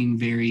I'm being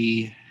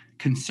very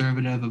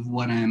conservative of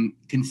what I'm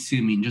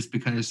consuming, just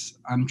because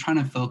I'm trying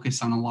to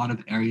focus on a lot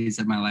of areas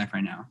of my life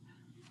right now.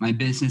 My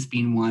business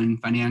being one,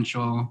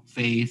 financial,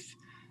 faith,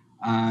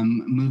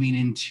 moving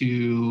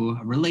into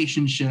a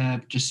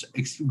relationship, just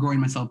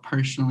growing myself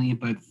personally,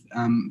 but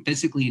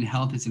physically and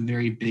health is a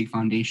very big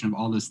foundation of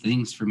all those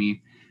things for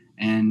me.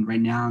 And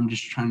right now I'm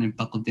just trying to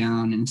buckle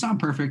down, and it's not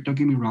perfect, don't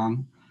get me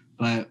wrong,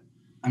 but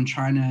I'm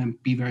trying to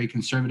be very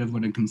conservative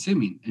when I'm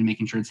consuming and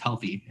making sure it's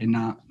healthy and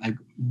not like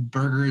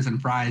burgers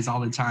and fries all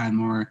the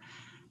time, or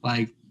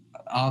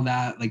all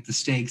that, the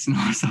steaks and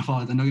all that stuff all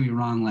the time. Don't get me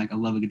wrong, I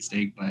love a good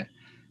steak, but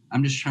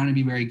I'm just trying to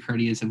be very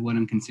courteous of what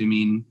I'm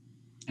consuming.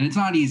 And it's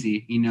not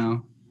easy,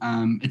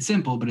 it's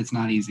simple, but it's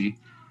not easy.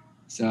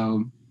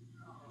 So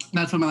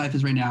that's what my life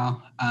is right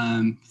now.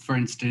 For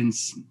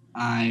instance,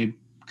 I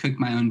cook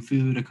my own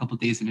food a couple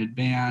days in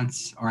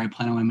advance, or I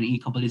plan on what I'm going to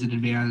eat a couple days in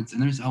advance.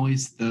 And there's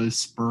always the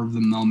spur of the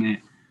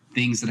moment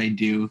things that I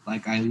do.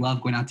 Like I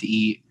love going out to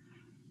eat.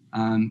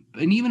 And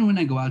even when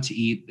I go out to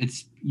eat,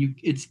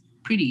 it's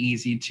pretty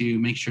easy to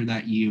make sure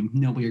that you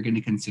know what you're going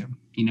to consume,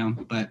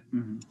 but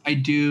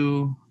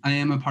I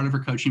am a part of a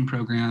coaching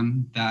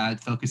program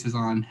that focuses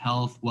on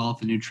health,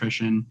 wealth, and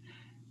nutrition.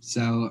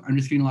 So I'm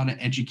just getting a lot of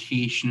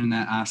education in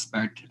that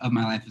aspect of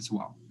my life as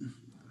well.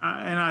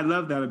 And I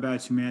love that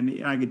about you,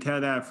 man. I could tell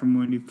that from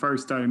when you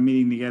first started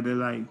meeting together,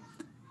 like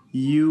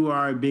you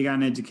are big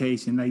on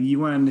education. Like you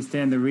want to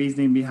understand the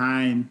reasoning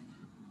behind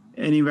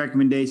any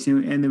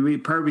recommendation and the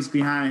purpose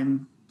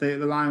behind the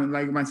line,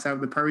 like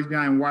myself, the purpose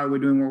behind why we're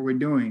doing what we're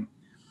doing.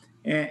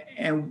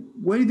 And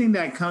where do you think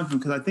that comes from?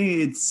 Because I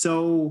think it's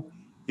so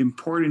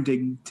important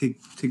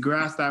to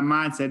grasp that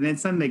mindset. And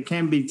it's something that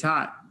can be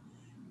taught,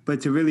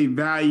 but to really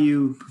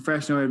value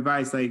professional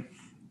advice. Like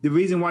the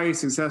reason why you're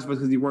successful is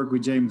because you work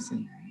with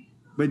Jameson.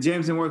 But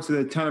Jameson works with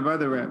a ton of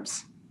other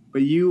reps.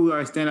 But you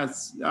are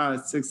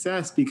standout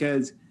success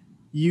because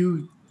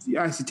you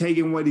actually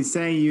taking what he's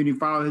saying and you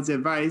follow his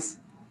advice.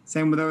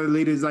 Same with other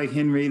leaders like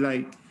Henry.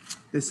 Like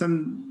there's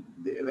some,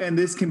 and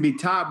this can be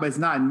taught, but it's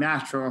not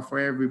natural for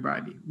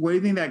everybody. Where do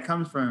you think that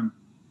comes from?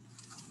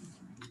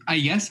 I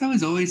guess I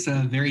was always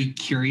a very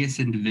curious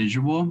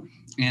individual,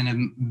 and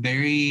I'm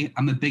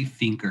a big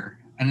thinker,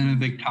 and I'm a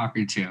big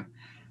talker too.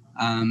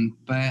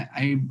 But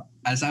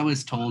as I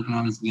was told when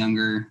I was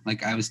younger,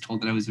 like I was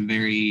told that I was a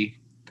very,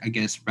 I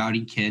guess,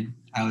 rowdy kid.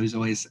 I was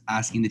always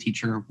asking the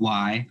teacher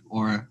why,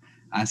 or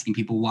asking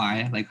people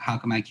why, like how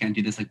come I can't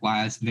do this? Like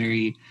why? I was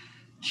very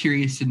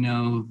curious to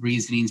know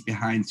reasonings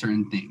behind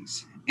certain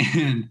things.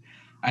 And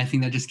I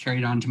think that just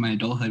carried on to my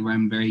adulthood where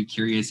I'm very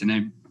curious and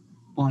I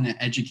want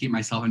to educate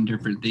myself on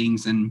different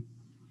things. And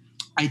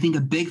I think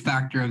a big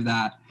factor of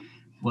that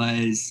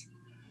was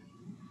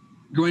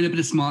growing up in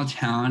a small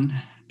town.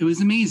 It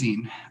was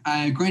amazing.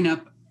 Growing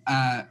up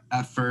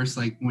at first,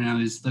 like when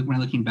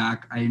looking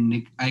back,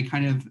 I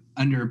kind of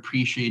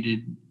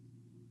underappreciated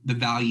the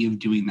value of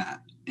doing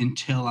that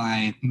until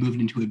I moved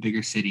into a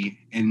bigger city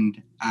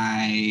and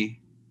I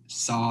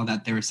saw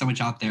that there was so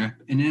much out there,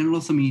 and it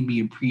also made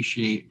me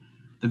appreciate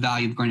the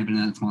value of growing up in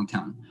that small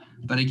town.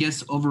 But I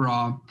guess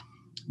overall,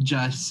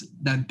 just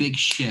that big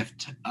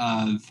shift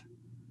of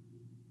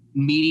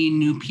meeting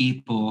new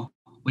people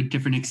with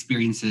different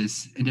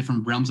experiences and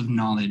different realms of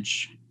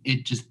knowledge,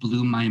 it just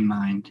blew my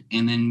mind.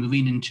 And then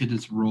moving into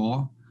this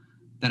role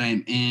that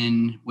I'm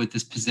in with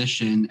this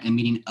position and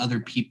meeting other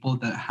people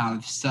that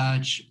have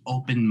such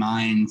open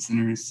minds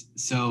and are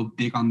so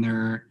big on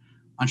their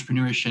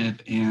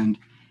entrepreneurship and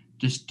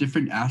just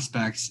different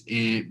aspects,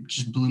 it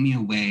just blew me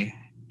away.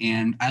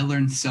 And I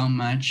learned so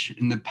much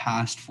in the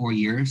past 4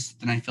 years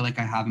than I feel like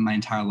I have in my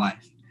entire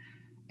life.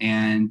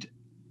 And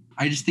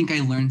I just think I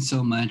learned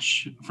so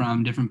much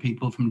from different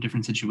people, from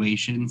different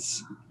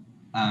situations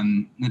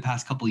in the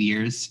past couple of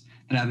years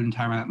that I've been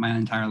my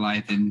entire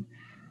life. And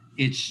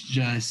it's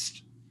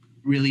just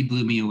really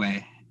blew me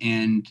away.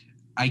 And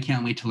I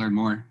can't wait to learn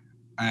more.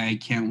 I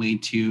can't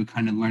wait to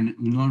kind of learn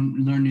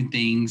new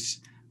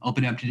things,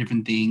 open up to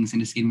different things,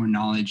 and just gain more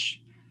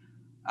knowledge.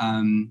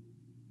 And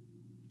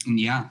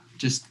yeah,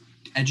 just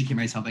educate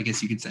myself, I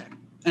guess you could say.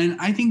 And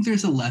I think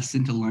there's a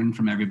lesson to learn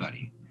from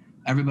everybody.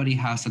 Everybody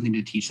has something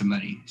to teach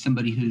somebody.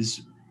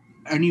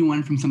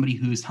 Anyone from somebody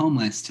who's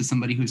homeless to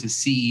somebody who's a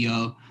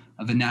CEO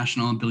of a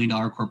national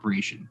billion-dollar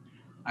corporation.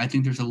 I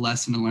think there's a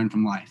lesson to learn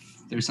from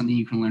life. There's something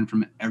you can learn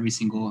from every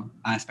single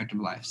aspect of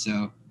life.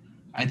 So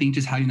I think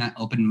just having that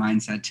open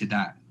mindset to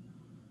that.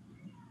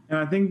 And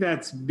I think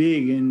that's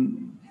big.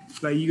 And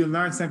like you can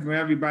learn something from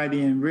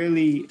everybody and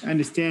really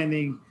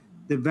understanding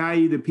the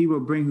value that people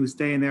bring who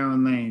stay in their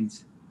own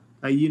lanes.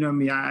 Like, you know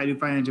me, I do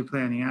financial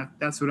planning.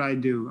 That's what I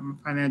do. I'm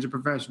a financial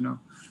professional.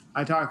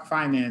 I talk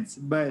finance,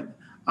 but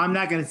I'm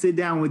not going to sit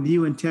down with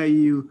you and tell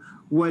you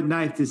what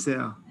knife to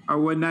sell or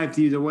what knife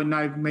to use or what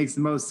knife makes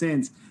the most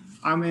sense.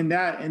 I'm in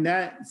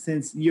that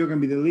sense, you're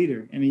going to be the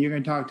leader, and you're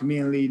going to talk to me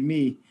and lead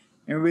me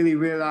and really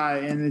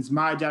realize, and it's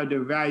my job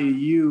to value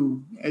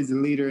you as a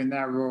leader in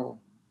that role.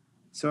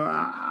 So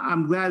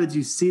I'm glad that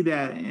you see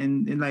that.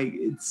 And like,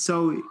 it's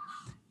so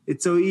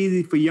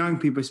easy for young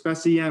people,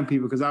 especially young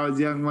people, because I was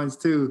young ones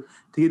too,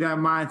 to get that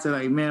mindset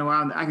like, man,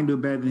 well, I can do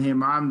it better than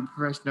him. Or I'm a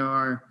professional,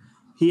 or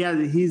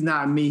he's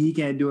not me. He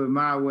can't do it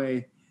my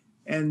way.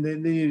 And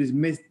then you just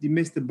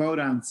miss the boat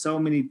on so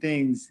many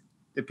things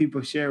that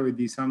people share with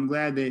you. So I'm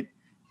glad that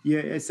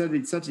at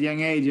such a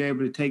young age, you're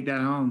able to take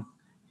that home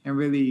and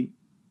really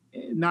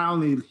not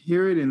only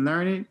hear it and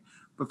learn it,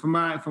 but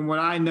from what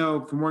I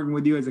know from working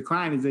with you as a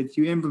client is that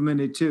you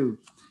implement it too.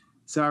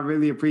 So I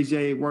really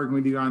appreciate working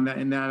with you on that,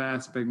 in that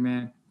aspect,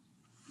 man.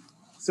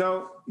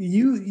 So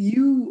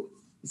you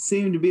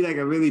seem to be like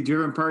a really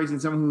driven person,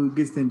 someone who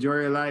gets to enjoy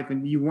your life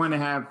and you want to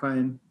have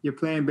fun. You're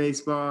playing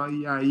baseball,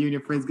 you and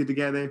your friends get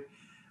together.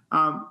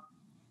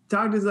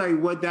 Talk to us like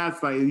what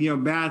that's like,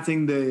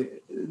 balancing the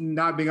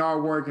not being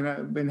all work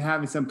and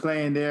having some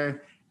play in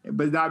there,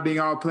 but not being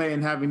all play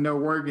and having no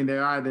work in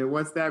there either.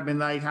 What's that been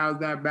like? How's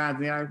that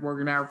balancing out,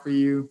 working out for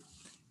you?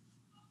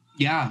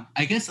 Yeah,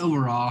 I guess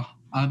overall,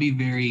 I'll be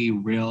very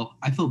real.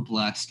 I feel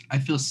blessed. I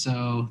feel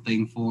so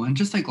thankful. And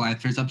just like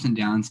life, there's ups and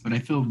downs, but I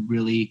feel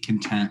really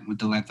content with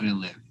the life that I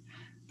live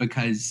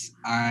because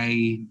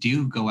I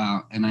do go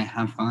out and I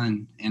have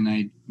fun and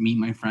I meet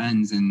my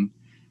friends and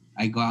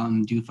I go out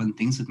and do fun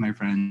things with my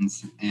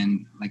friends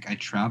and like I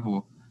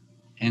travel.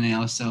 And I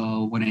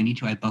also, when I need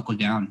to, I buckle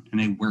down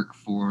and I work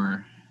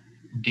for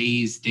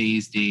days,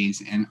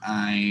 and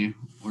I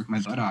work my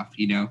butt off,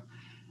 you know?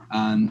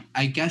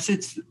 I guess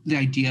it's the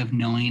idea of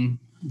knowing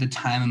the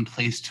time and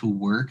place to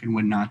work and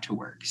when not to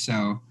work.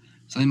 So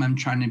something I'm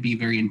trying to be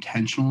very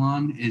intentional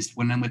on is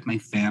when I'm with my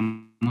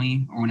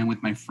family or when I'm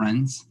with my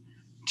friends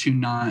to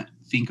not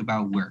think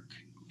about work,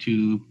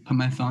 to put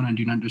my phone on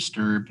do not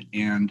disturb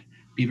and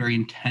be very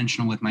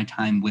intentional with my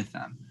time with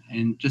them.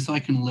 And just so I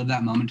can live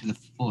that moment to the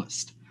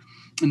fullest.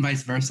 And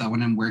vice versa,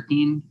 when I'm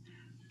working,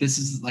 this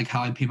is like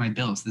how I pay my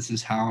bills. This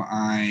is how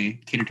I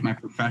cater to my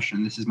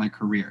profession. This is my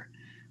career.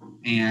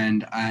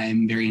 And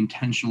I'm very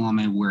intentional on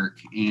my work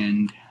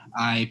and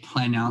I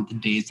plan out the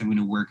days I'm going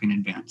to work in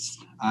advance.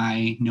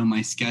 I know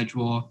my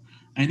schedule.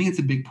 And I think it's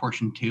a big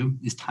portion too,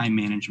 is time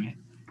management.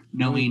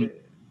 Knowing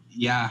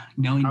I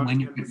was when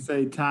going to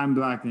say time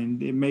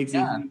blocking. It makes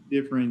a huge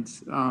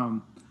difference.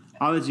 I'll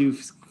let you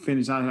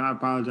finish. I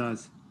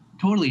apologize.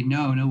 Totally.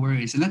 No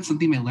worries. And that's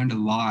something I learned a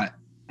lot.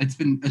 It's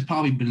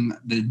probably been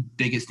the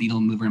biggest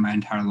needle mover in my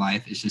entire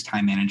life. It's just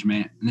time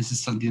management. And this is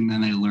something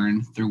that I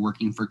learned through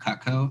working for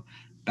Cutco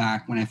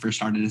back when I first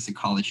started as a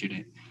college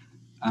student,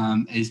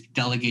 is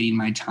delegating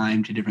my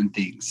time to different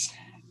things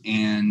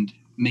and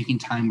making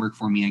time work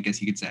for me, I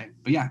guess you could say.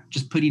 But yeah,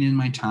 just putting in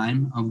my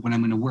time of when I'm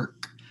going to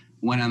work,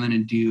 when I'm going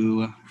to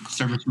do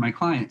service for my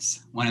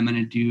clients, when I'm going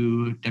to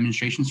do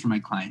demonstrations for my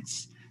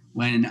clients,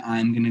 when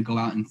I'm going to go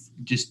out and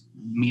just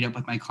meet up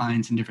with my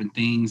clients and different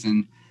things,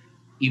 and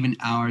even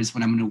hours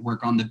when I'm going to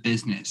work on the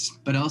business,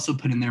 but also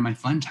put in there my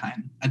fun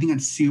time. I think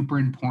that's super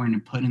important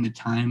to put in the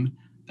time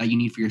that you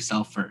need for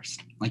yourself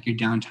first, like your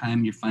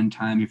downtime, your fun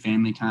time, your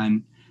family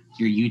time,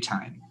 your you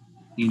time,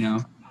 you know?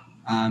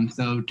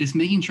 So just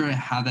making sure I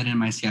have that in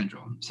my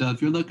schedule. So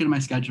if you're looking at my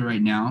schedule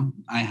right now,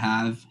 I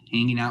have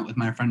hanging out with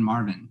my friend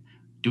Marvin,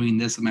 doing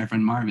this with my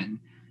friend Marvin,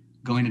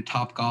 going to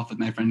Top Golf with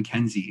my friend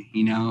Kenzie,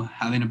 you know,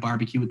 having a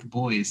barbecue with the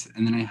boys.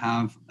 And then I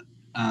have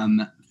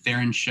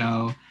Farron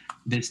show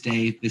this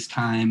day, this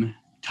time,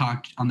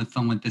 talked on the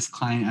phone with this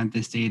client at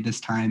this day, this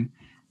time.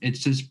 It's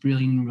just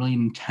really, really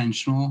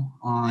intentional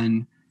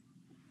on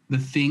the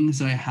things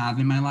that I have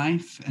in my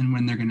life and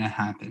when they're going to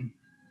happen,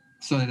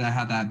 so that I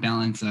have that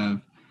balance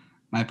of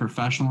my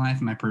professional life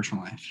and my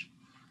personal life.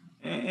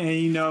 And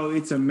you know,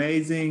 it's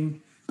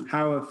amazing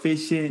how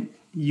efficient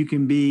you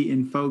can be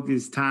in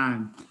focused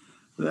time.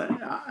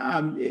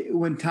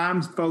 When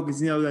time's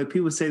focused, you know, like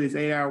people say this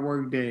 8-hour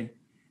workday,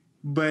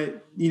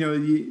 but you know,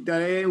 within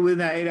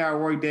that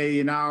 8-hour workday,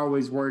 you're not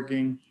always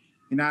working.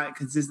 You're not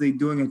consistently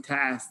doing a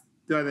task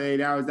throughout the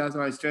 8 hours. That's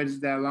why it stretches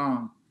that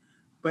long.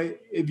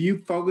 But if you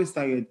focus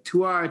like a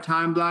 2-hour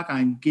time block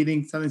on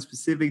getting something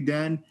specific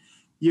done,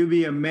 you'll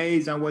be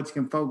amazed on what you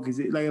can focus.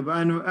 Like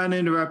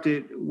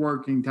uninterrupted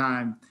working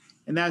time.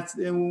 And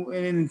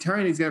in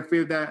turn, it's going to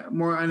free up that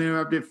more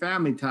uninterrupted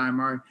family time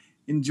or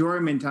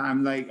enjoyment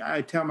time. Like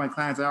I tell my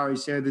clients, I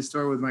always share this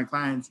story with my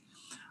clients.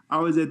 I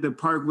was at the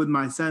park with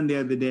my son the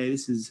other day.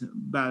 This is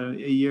about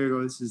a year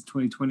ago. This is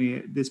 2020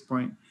 at this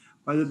point.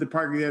 I was at the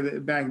park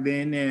back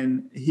then,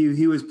 and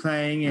he was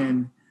playing,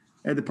 and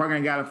at the park I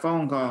got a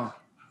phone call.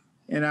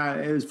 And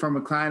it was from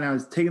a client. I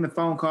was taking the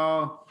phone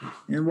call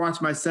and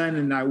watched my son,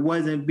 and I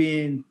wasn't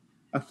being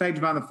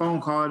effective on the phone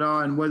call at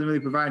all and wasn't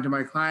really providing to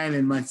my client.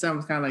 And my son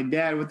was kind of like,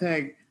 Dad, what the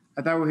heck?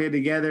 I thought we were here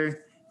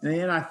together. And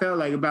then I felt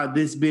like about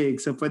this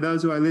big. So for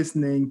those who are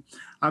listening,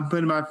 I'm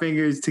putting my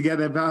fingers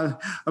together about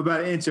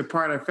an inch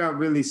apart. I felt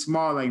really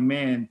small, like,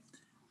 man,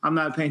 I'm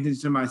not paying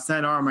attention to my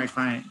son or my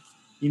client.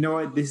 You know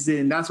what? This is it.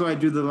 And that's why I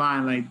drew the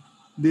line. Like,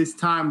 this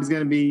time is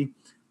going to be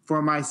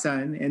for my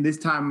son, and this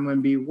time I'm going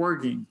to be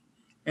working.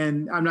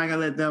 And I'm not going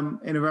to let them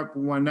interrupt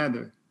one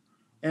another.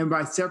 And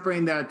by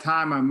separating that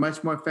time, I'm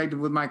much more effective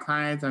with my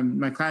clients.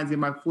 My clients get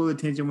my full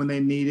attention when they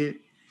need it,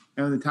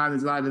 and when the time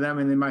is allotted to them,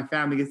 and then my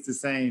family gets the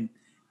same.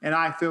 And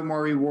I feel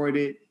more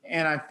rewarded,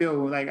 and I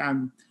feel like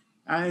I'm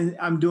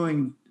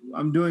doing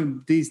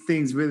these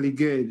things really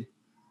good,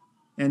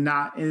 and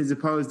not as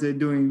opposed to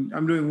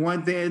I'm doing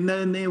one thing, and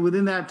then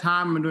within that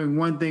time, I'm doing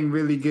one thing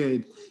really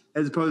good,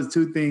 as opposed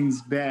to two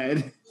things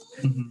bad.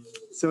 Mm-hmm.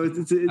 So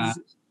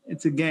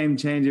it's a game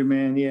changer,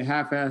 man. Yeah,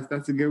 half-assed.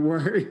 That's a good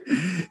word.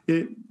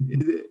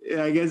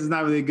 I guess it's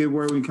not really a good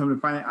word when you come to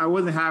finance. I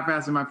wasn't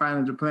half-assed in my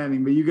financial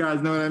planning, but you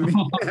guys know what I mean.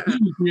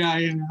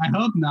 Yeah, I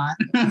hope not.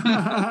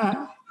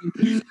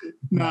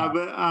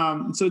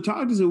 So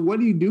talk to us.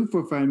 What do you do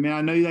for fun, man?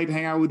 I know you like to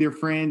hang out with your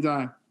friends.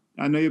 I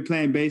know you're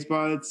playing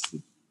baseball. Let's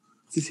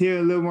just hear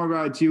a little more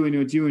about you and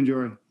what you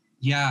enjoy.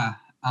 Yeah.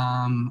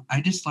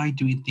 I just like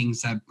doing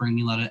things that bring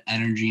me a lot of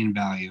energy and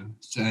value.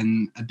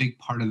 And a big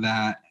part of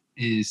that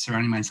is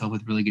surrounding myself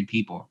with really good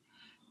people.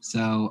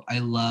 So I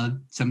love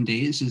some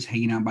days just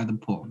hanging out by the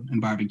pool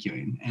and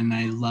barbecuing. And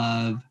I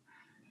love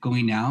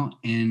going out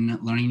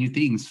and learning new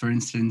things. For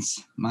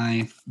instance,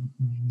 my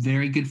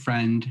very good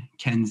friend,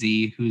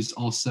 Kenzie, who's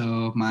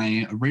also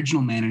my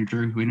original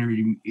manager who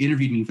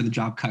interviewed me for the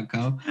job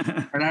Cutco,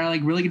 and I are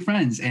like really good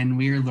friends. And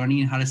we're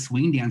learning how to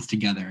swing dance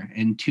together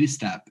and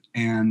two-step.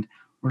 And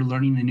we're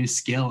learning a new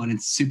skill and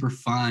it's super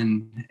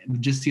fun.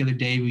 Just the other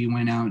day, we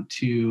went out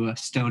to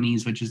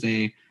Stoney's, which is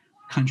a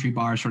country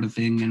bar sort of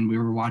thing. And we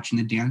were watching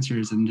the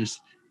dancers and just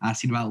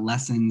asking about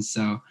lessons.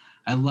 So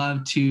I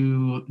love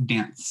to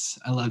dance.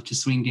 I love to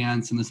swing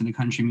dance and listen to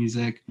country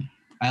music.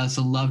 I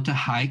also love to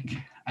hike.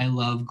 I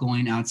love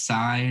going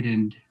outside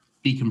and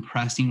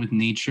decompressing with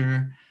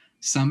nature.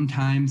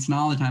 Sometimes, not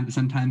all the time, but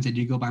sometimes I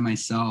do go by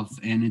myself.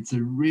 And it's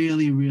a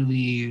really,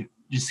 really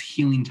just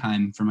healing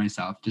time for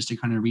myself, just to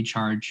kind of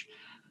recharge.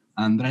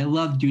 But I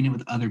love doing it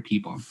with other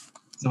people.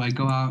 So I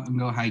go out and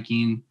go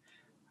hiking.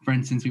 For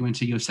instance, we went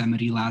to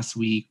Yosemite last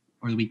week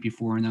or the week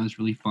before, and that was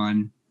really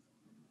fun.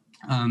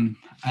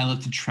 I love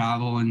to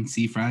travel and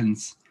see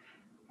friends.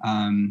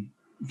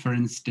 For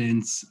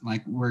instance,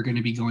 like we're going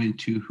to be going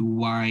to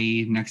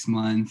Hawaii next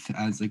month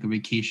as like a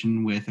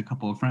vacation with a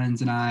couple of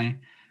friends and I.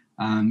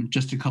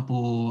 Just a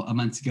couple of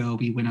months ago,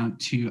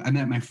 I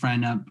met my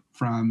friend up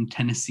from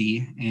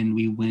Tennessee and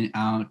we went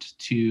out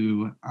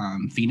to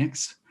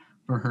Phoenix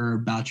for her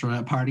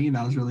bachelorette party.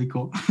 That was really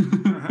cool.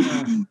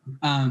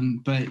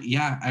 But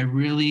yeah, I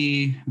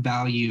really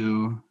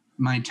value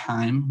my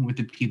time with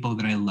the people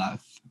that I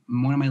love.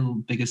 One of my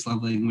biggest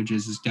love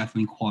languages is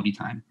definitely quality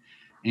time.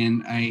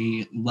 And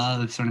I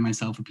love surrounding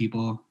myself with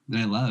people that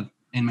I love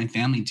and my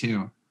family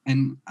too.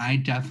 And I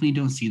definitely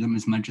don't see them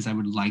as much as I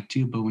would like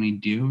to, but when I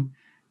do,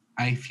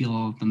 I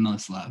feel the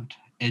most loved.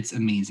 It's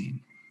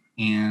amazing.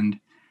 And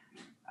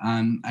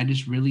I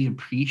just really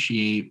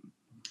appreciate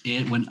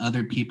it when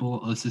other people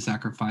also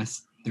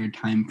sacrifice their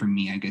time for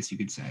me, I guess you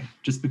could say,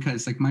 just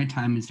because like my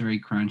time is very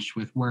crunched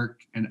with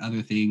work and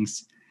other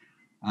things.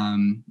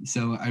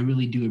 So I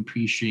really do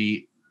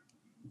appreciate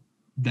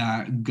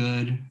that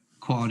good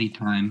quality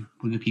time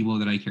with the people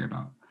that I care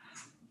about.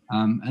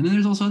 And then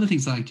there's also other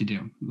things I like to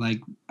do.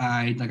 Like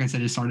I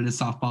said, I started a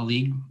softball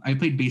league. I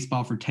played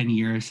baseball for 10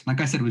 years.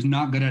 Like I said, was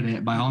not good at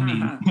it by all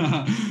means,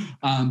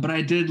 but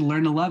I did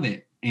learn to love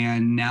it.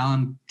 And now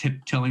I'm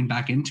tiptoeing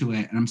back into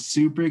it. And I'm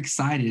super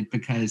excited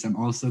because I'm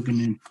also going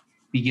to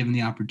be given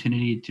the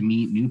opportunity to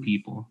meet new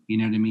people. You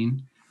know what I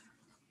mean?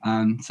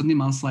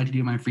 Something else I like to do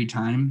in my free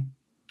time.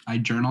 I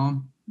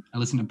journal. I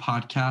listen to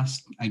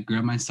podcasts. I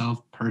grow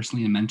myself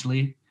personally and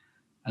mentally.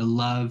 I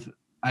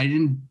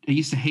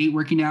used to hate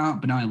working out,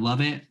 but now I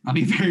love it. I'll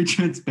be very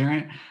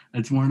transparent.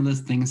 It's one of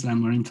those things that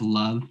I'm learning to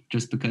love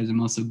just because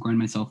I'm also growing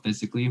myself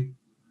physically.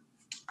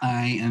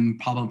 I am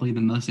probably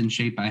the most in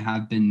shape I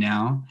have been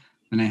now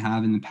than I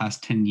have in the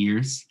past 10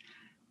 years.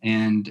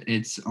 And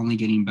it's only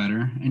getting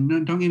better.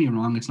 And don't get me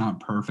wrong, it's not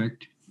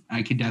perfect.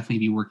 I could definitely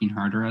be working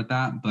harder at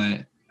that,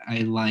 but I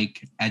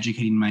like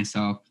educating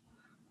myself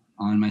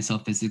on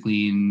myself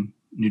physically and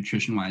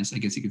nutrition wise, I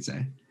guess you could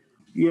say.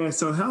 Yeah,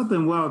 so health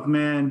and wealth,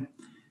 man,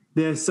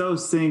 they're so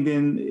synced,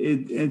 and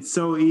it's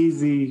so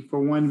easy for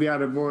one to be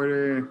out of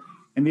order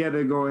and the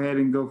other to go ahead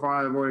and go far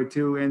out of order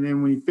too. And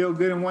then when you feel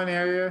good in one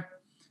area,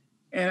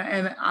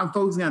 and I'm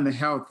focusing on the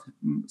health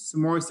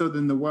more so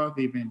than the wealth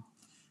even,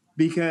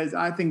 because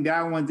I think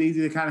that one's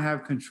easy to kind of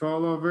have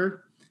control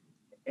over.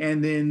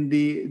 And then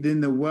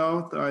the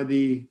wealth or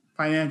the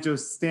financial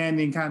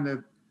standing kind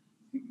of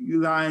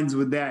lines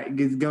with that,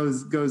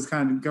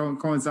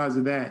 coincides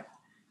with that.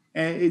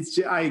 And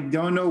I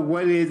don't know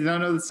what it is. I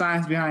don't know the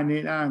science behind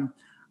it.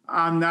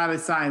 I'm not a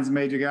science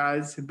major,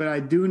 guys, but I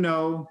do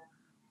know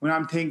when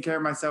I'm taking care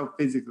of myself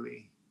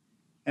physically,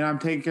 and I'm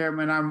taking care of,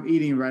 and I'm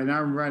eating right, and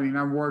I'm running,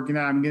 I'm working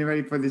out, I'm getting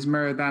ready for this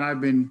marathon.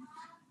 I've been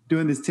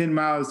doing this 10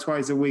 miles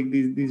twice a week,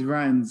 these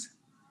runs,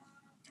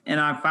 and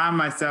I find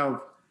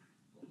myself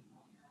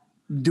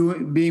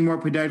being more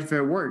productive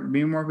at work,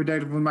 being more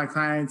productive with my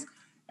clients,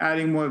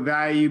 adding more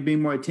value,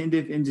 being more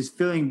attentive, and just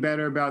feeling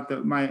better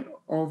about my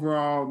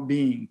overall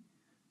being.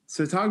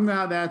 So talking about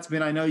how that's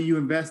been, I know you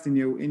invest in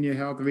your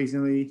health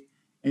recently,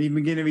 and you've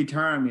been getting a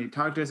return on it.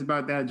 Talk to us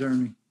about that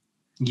journey.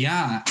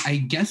 Yeah, I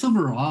guess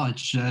overall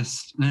it's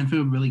just, and I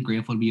feel really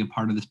grateful to be a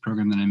part of this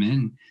program that I'm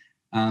in.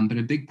 But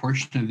a big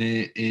portion of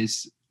it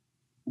is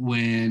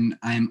when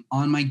I'm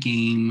on my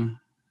game,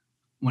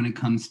 when it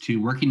comes to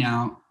working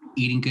out,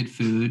 eating good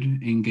food,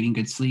 and getting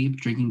good sleep,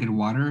 drinking good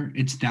water,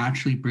 it's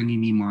naturally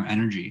bringing me more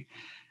energy.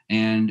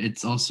 And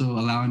it's also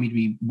allowing me to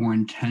be more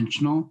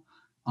intentional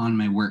on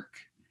my work.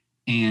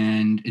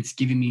 And it's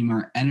giving me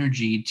more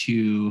energy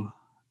to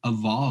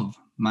evolve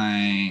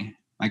my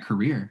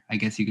career, I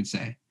guess you could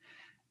say.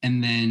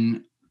 And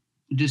then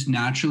just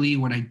naturally,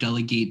 when I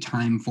delegate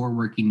time for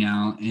working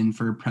out and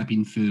for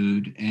prepping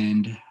food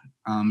and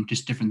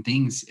just different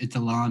things, it's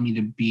allowing me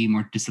to be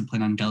more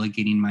disciplined on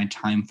delegating my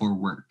time for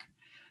work.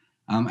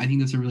 I think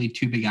those are really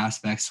two big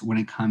aspects when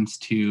it comes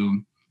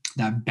to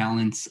that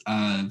balance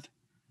of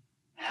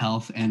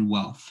health and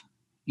wealth,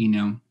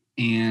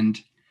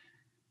 and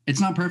it's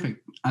not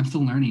perfect. I'm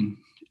still learning,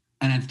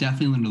 and I've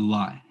definitely learned a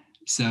lot.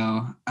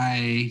 So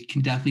I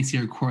can definitely see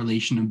a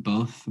correlation of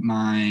both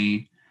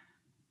my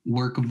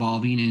work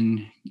evolving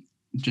and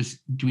just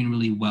doing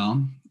really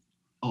well,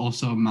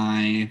 also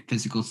my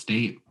physical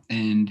state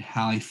and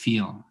how I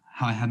feel,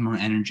 how I have more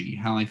energy,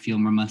 how I feel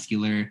more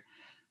muscular.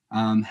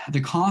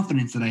 The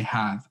confidence that I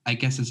have, I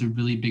guess, is a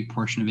really big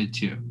portion of it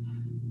too.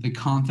 The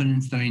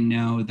confidence that I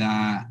know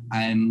that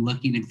I'm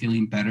looking and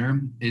feeling better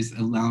is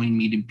allowing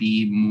me to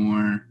be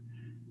more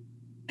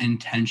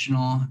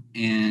intentional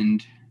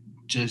and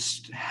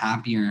just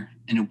happier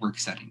in a work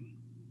setting.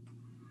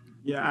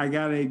 Yeah, I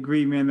gotta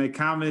agree, man. The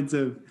confidence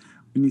of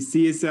when you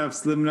see yourself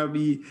slimming up,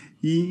 when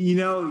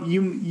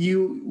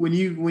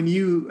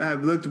you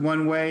have looked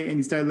one way and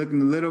you start looking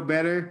a little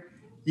better,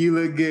 you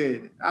look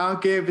good. I don't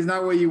care if it's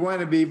not where you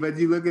want to be, but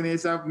you look in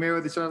yourself mirror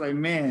with the shirt like,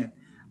 man,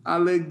 I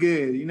look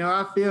good.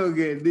 I feel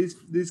good.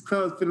 These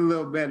clothes fit a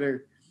little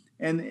better,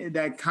 and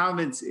that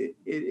confidence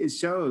it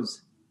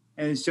shows,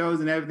 and it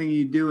shows in everything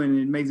you do, and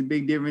it makes a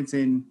big difference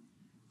in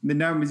the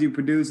numbers you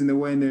produce and the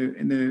way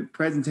in the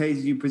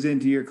presentations you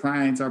present to your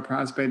clients or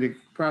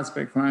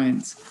prospect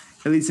clients,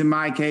 at least in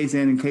my case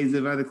and in case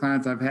of other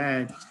clients I've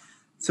had.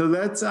 So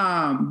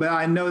but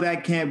I know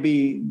that can't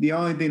be the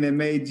only thing that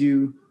made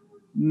you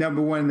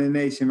number one in the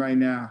nation right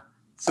now.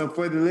 So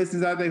for the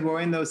listeners out there who are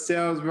in those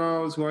sales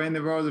roles, who are in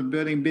the roles of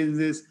building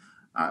business,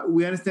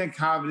 we understand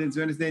confidence,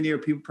 we understand you're a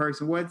people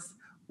person.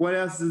 What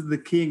else is the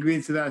key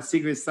ingredients to that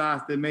secret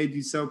sauce that made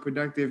you so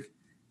productive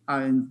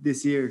in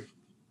this year?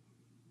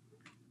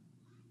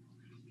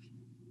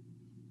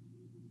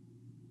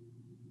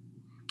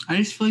 I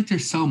just feel like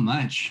there's so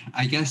much.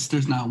 I guess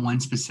there's not one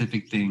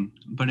specific thing,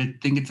 but I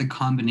think it's a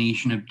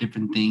combination of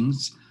different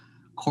things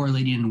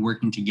correlating and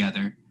working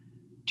together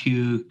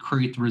to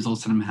create the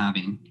results that I'm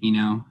having,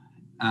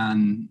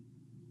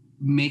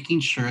 making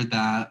sure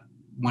that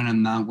when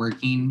I'm not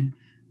working,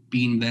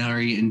 being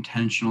very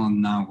intentional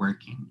on not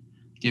working,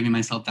 giving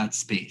myself that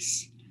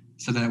space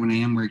so that when I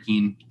am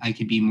working, I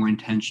could be more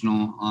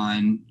intentional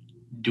on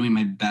doing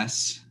my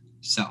best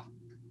self,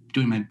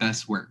 doing my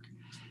best work,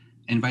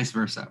 and vice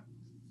versa.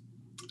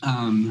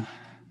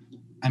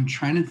 I'm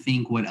trying to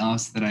think what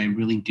else that I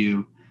really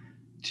do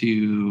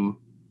to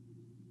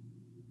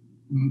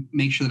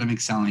make sure that I'm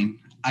excelling.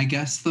 I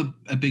guess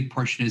a big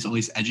portion is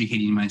always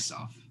educating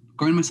myself,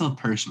 growing myself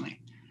personally.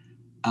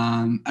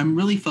 I'm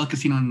really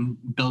focusing on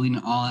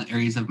building all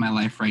areas of my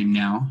life right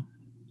now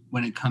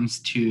when it comes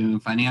to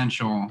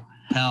financial,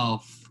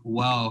 health,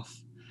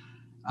 wealth,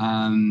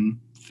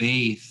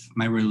 faith,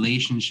 my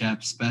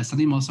relationships. But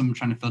something most I'm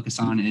trying to focus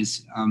on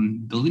is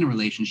building a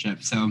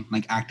relationship. So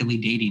like actively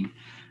dating.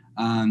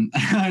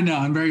 I know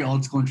I'm very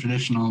old school and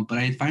traditional, but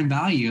I find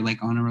value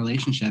like on a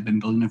relationship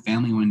and building a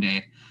family one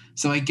day.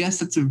 So I guess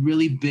that's a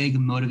really big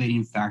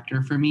motivating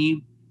factor for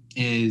me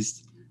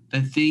is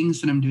the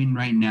things that I'm doing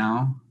right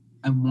now.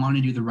 I want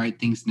to do the right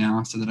things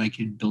now so that I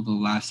could build a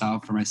lifestyle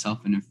for myself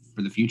and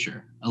for the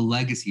future, a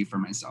legacy for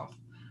myself,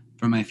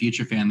 for my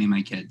future family,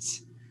 my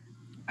kids.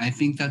 I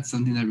think that's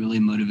something that really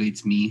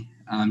motivates me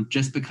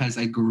just because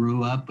I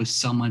grew up with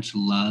so much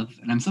love,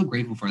 and I'm so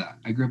grateful for that.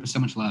 I grew up with so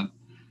much love,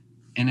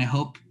 and I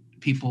hope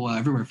people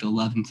everywhere feel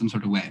love in some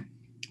sort of way.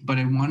 But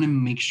I want to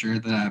make sure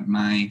that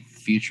my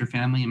future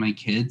family and my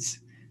kids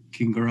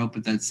can grow up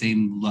with that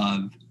same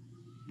love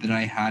that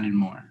I had and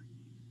more.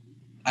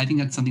 I think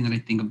that's something that I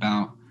think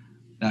about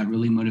that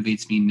really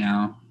motivates me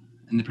now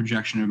in the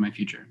projection of my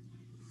future.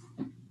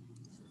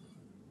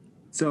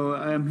 So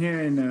I'm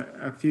hearing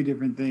a few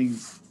different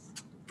things.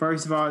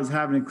 First of all, is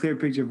having a clear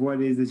picture of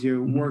what it is that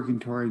you're working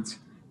towards.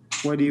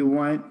 What do you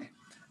want?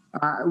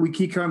 We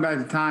keep coming back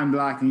to time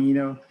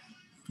blocking,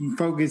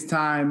 focus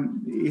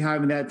time,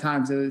 having that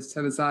time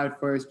set aside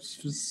for a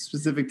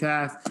specific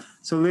task.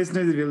 So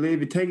listeners, if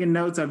you're taking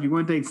notes, if you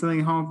want to take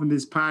something home from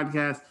this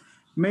podcast,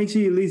 make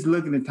sure you at least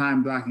look at the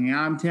time blocking.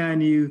 I'm telling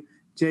you,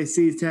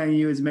 JC is telling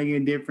you it's making a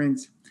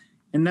difference.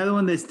 Another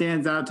one that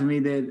stands out to me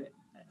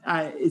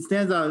it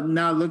stands out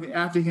now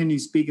after hearing you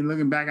speak and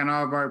looking back on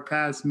all of our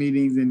past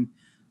meetings and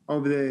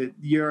over the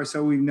year or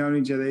so we've known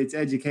each other, it's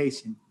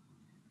education.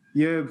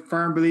 You're a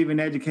firm believer in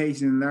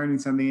education and learning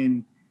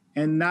something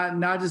and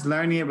not just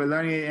learning it, but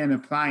learning it and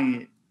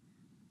applying it.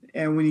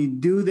 And when you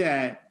do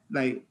that,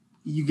 like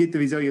you get the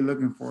result you're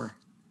looking for,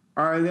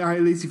 or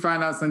at least you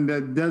find out something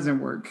that doesn't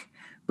work.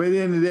 But at the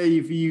end of the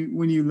day,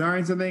 when you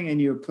learn something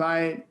and you apply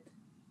it,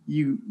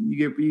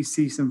 you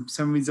see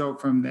some result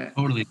from that.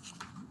 Totally.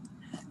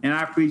 And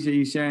I appreciate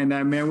you sharing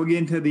that, man. We're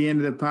getting to the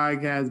end of the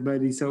podcast,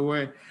 buddy. So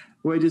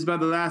we're just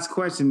about the last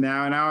question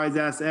now, and I always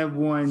ask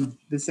everyone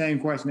the same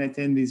question at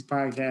the end of these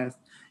podcasts.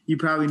 You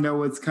probably know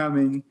what's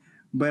coming,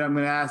 but I'm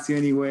going to ask you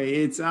anyway.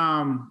 It's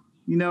the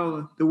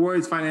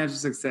words financial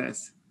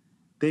success.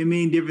 They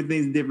mean different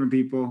things to different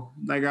people.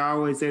 Like I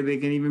always say, they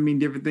can even mean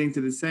different things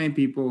to the same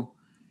people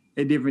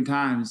at different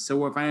times. So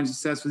what financial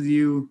success was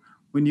you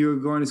when you were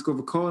going to school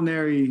for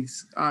culinary,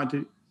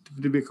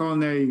 to be a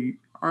culinary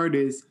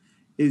artist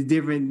is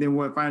different than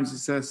what financial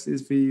success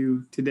is for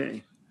you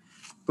today.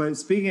 But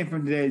speaking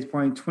from today's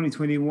point,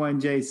 2021,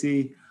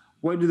 JC,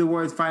 what do the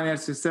words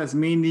financial success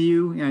mean to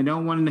you? And I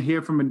don't want to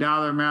hear from a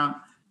dollar amount.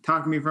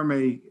 Talk to me from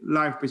a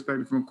life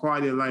perspective, from a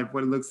quality of life,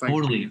 what it looks like.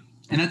 Totally.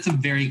 And that's a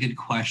very good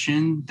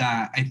question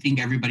that I think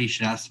everybody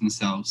should ask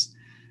themselves.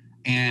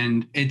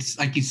 And it's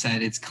like you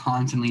said, it's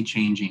constantly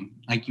changing.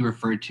 Like you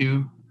referred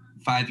to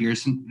 5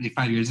 years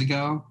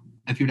ago,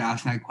 if you were to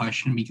ask that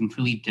question, it'd be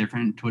completely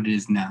different to what it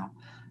is now.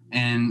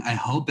 And I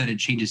hope that it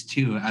changes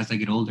too as I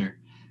get older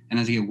and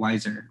as I get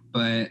wiser.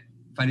 But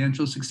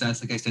financial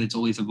success, like I said, it's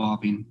always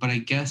evolving. But I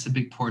guess a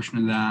big portion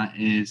of that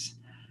is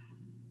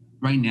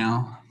right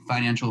now,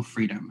 financial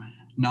freedom,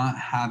 not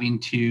having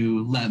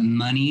to let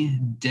money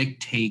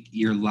dictate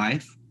your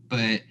life,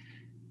 but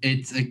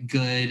it's a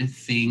good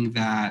thing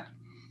that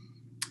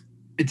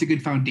it's a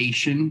good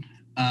foundation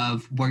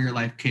of where your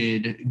life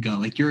could go.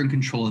 Like you're in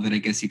control of it, I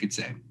guess you could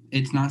say.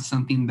 It's not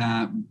something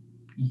that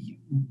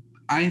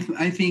I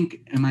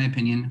think, in my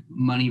opinion,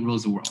 money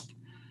rules the world.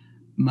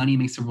 Money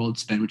makes the world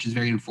spin, which is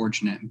very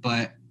unfortunate.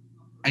 But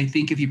I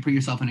think if you put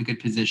yourself in a good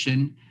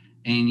position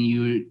and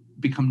you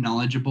become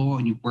knowledgeable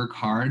and you work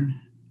hard,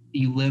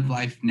 you live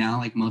life now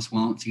like most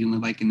won't, so you can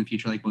live like in the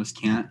future like most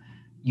can't,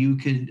 you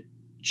could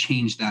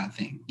change that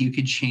thing. You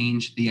could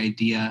change the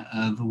idea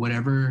of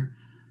whatever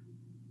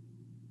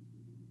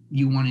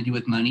you want to do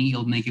with money,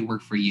 you'll make it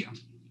work for you,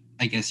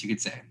 I guess you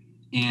could say.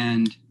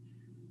 And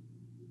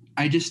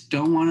I just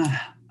don't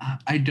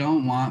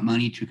want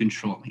money to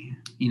control me.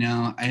 You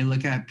know, I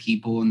look at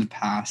people in the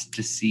past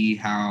to see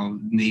how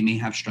they may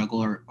have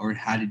struggled or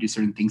had to do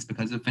certain things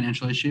because of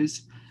financial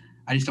issues.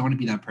 I just don't want to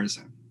be that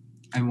person.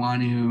 I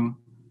want to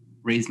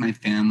raise my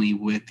family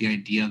with the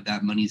idea of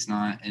that money's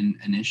not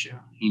an issue.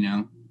 You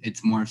know,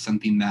 it's more of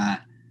something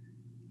that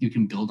you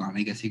can build on,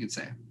 I guess you could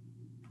say.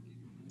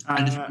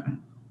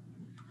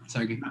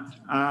 Sorry.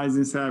 I was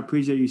just, I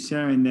appreciate you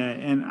sharing that.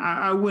 And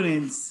I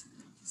wouldn't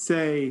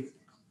say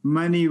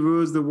money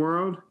rules the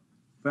world,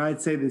 but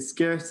I'd say the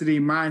scarcity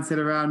mindset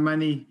around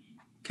money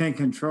can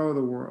control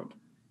the world.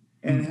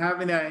 And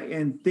having that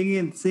and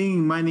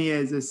seeing money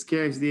as a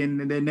scarcity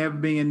and there never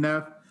being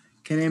enough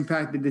can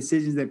impact the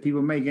decisions that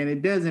people make. And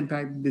it does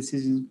impact the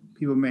decisions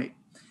people make.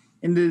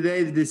 End of the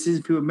day, the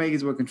decisions people make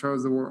is what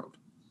controls the world.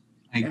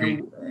 I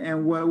agree.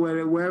 And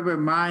whatever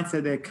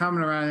mindset they're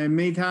coming around, and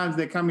many times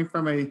they're coming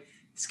from a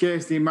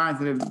scarcity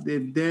mindset.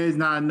 If there's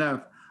not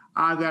enough,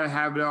 I've got to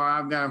have it all.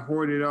 I've got to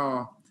hoard it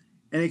all.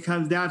 And it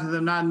comes down to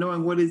them not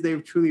knowing what is they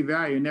truly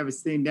value, never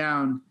sitting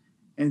down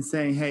and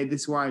saying, "Hey,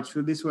 this is what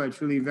I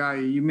truly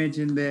value." You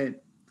mentioned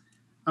that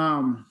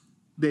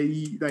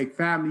like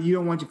family, you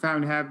don't want your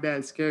family to have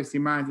that scarcity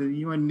mindset.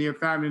 You want your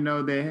family to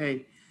know that,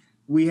 hey,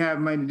 we have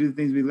money to do the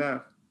things we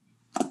love.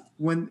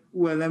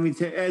 Let me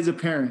tell you, as a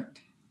parent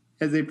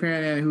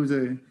who's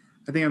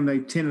I think I'm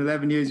like 10,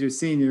 11 years your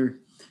senior,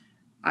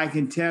 I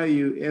can tell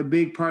you a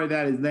big part of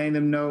that is letting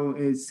them know,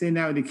 is sitting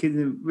down with the kids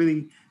and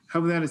really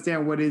helping them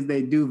understand what it is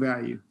they do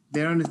value.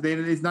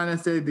 It's not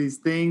necessarily these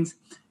things,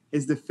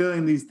 it's the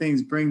feeling these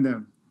things bring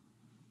them.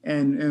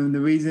 And the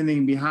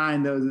reasoning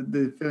behind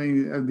the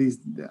feeling of these.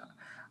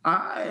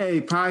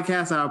 A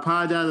podcast, I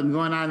apologize, I'm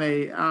going on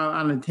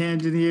a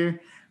tangent here.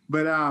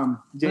 But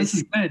this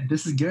is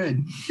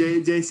good.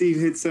 JC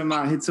hit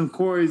some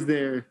chords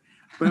there.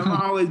 But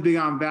I'm always big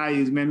on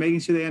values, man, making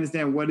sure they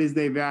understand what is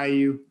they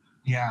value.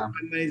 Yeah. What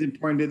money is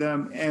important to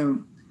them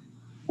and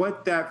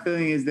what that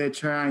feeling is they're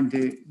trying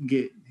to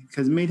get.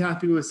 Because many times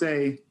people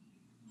say,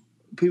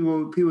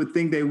 people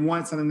think they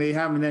want something they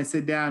haven't, then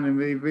sit down and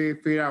really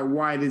figure out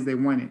why it is they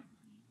want it.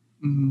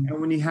 Mm-hmm.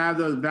 And when you have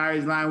those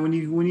values line, when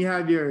you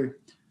have your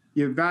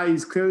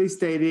values clearly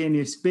stated and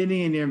you're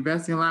spending and you're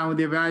investing in line with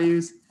your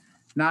values,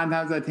 9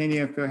 times out of 10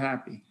 you're gonna feel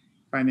happy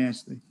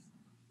financially.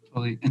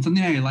 Totally. And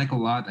something I like a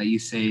lot that you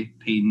say,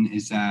 Peyton,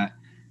 is that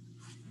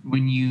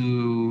when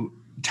you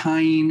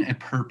tying a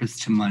purpose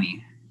to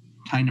money,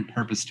 tying a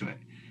purpose to it,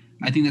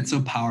 I think that's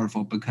so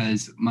powerful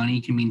because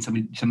money can mean so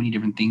many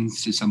different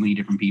things to so many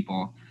different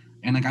people.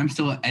 And like I'm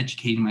still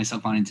educating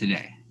myself on it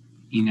today.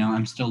 You know,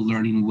 I'm still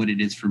learning what it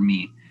is for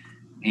me.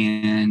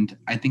 And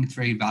I think it's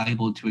very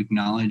valuable to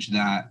acknowledge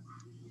that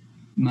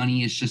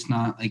money is just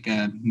not like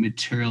a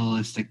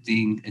materialistic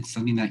thing. It's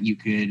something that you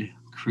could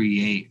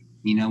create.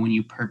 You know, when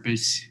you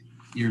purpose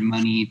your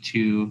money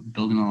to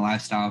building a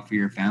lifestyle for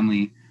your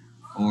family,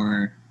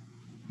 or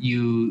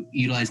you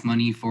utilize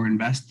money for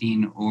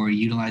investing, or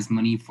utilize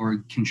money for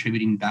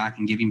contributing back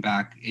and giving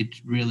back,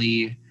 it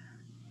really,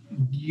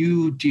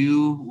 you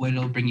do what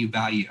it'll bring you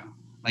value.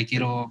 Like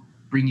it'll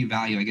bring you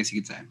value, I guess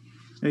you could say.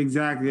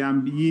 Exactly.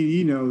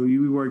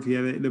 We work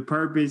together. The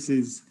purpose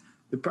is,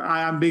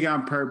 I'm big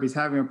on purpose,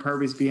 having a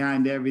purpose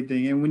behind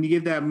everything. And when you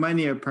give that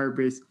money a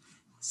purpose,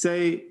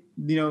 say,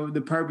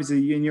 the purpose of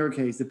you, in your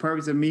case, the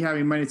purpose of me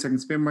having money so I can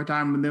spend more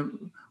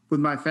time with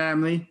my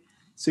family.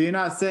 So you're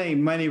not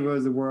saying money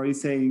rules the world. You're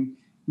saying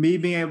me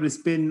being able to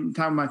spend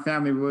time with my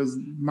family rules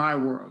my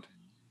world.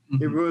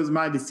 Mm-hmm. It rules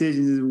my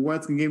decisions. Is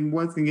what's gonna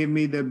give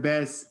me the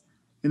best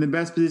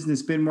position to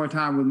spend more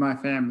time with my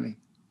family.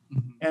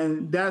 Mm-hmm.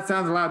 And that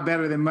sounds a lot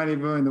better than money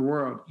ruling the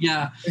world.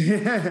 Yeah.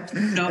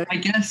 No, I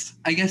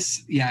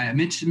guess, yeah, I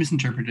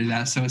misinterpreted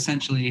that. So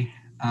essentially,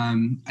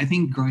 I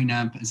think growing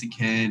up as a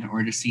kid,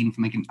 or just seeing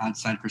from like an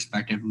outside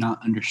perspective,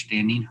 not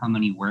understanding how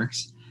money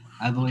works,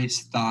 I've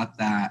always thought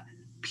that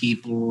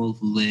people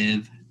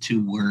live to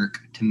work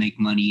to make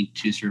money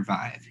to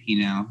survive,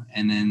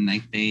 and then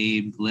like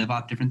they live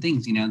off different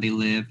things, they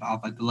live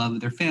off like the love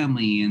of their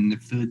family and the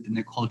food and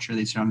the culture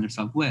they surround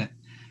themselves with,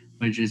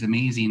 which is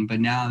amazing. But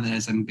now that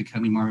as I'm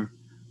becoming more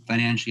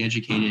financially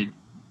educated,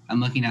 I'm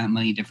looking at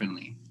money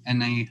differently.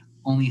 And I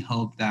only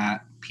hope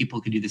that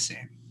people could do the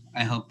same.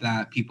 I hope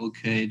that people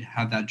could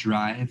have that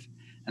drive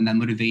and that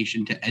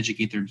motivation to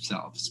educate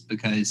themselves.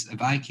 Because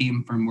if I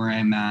came from where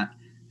I'm at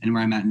and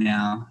where I'm at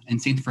now,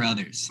 and same for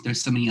others,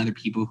 there's so many other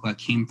people who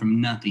came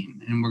from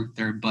nothing and worked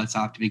their butts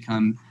off to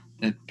become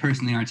the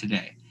person they are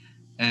today.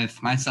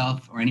 If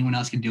myself or anyone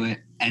else can do it,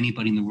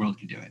 anybody in the world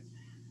can do it.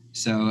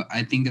 So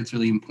I think that's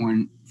really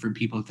important for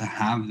people to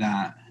have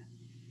that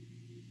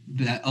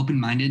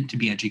open-minded, to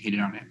be educated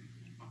on it.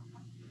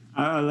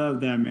 I love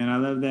that, man. I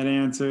love that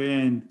answer.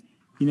 And,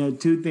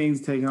 two things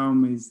to take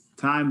home is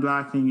time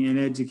blocking and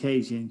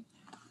education.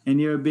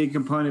 And you're a big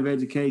component of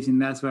education.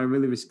 That's what I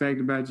really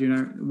respect about you.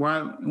 And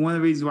one of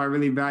the reasons why I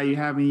really value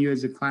having you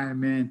as a client,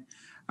 man.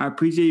 I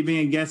appreciate you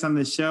being a guest on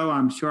the show.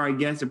 I'm sure our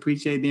guests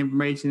appreciate the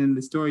information and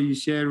the story you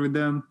shared with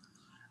them.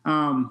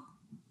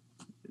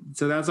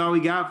 So that's all we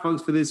got,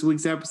 folks, for this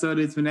week's episode.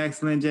 It's been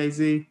excellent,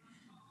 JC.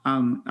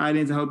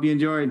 Audience, I hope you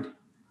enjoyed.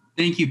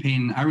 Thank you,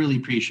 Peyton. I really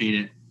appreciate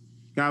it.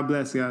 God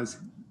bless, guys.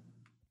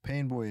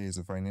 Payne Boyer is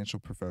a financial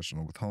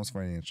professional with Homes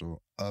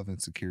Financial of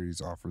and securities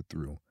offered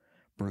through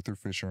Bertha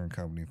Fisher &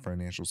 Company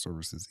Financial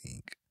Services,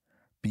 Inc.,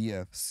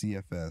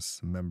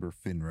 BFCFS, member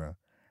FINRA,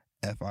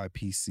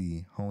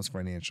 FIPC. Homes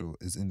Financial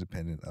is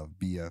independent of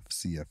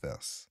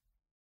BFCFS.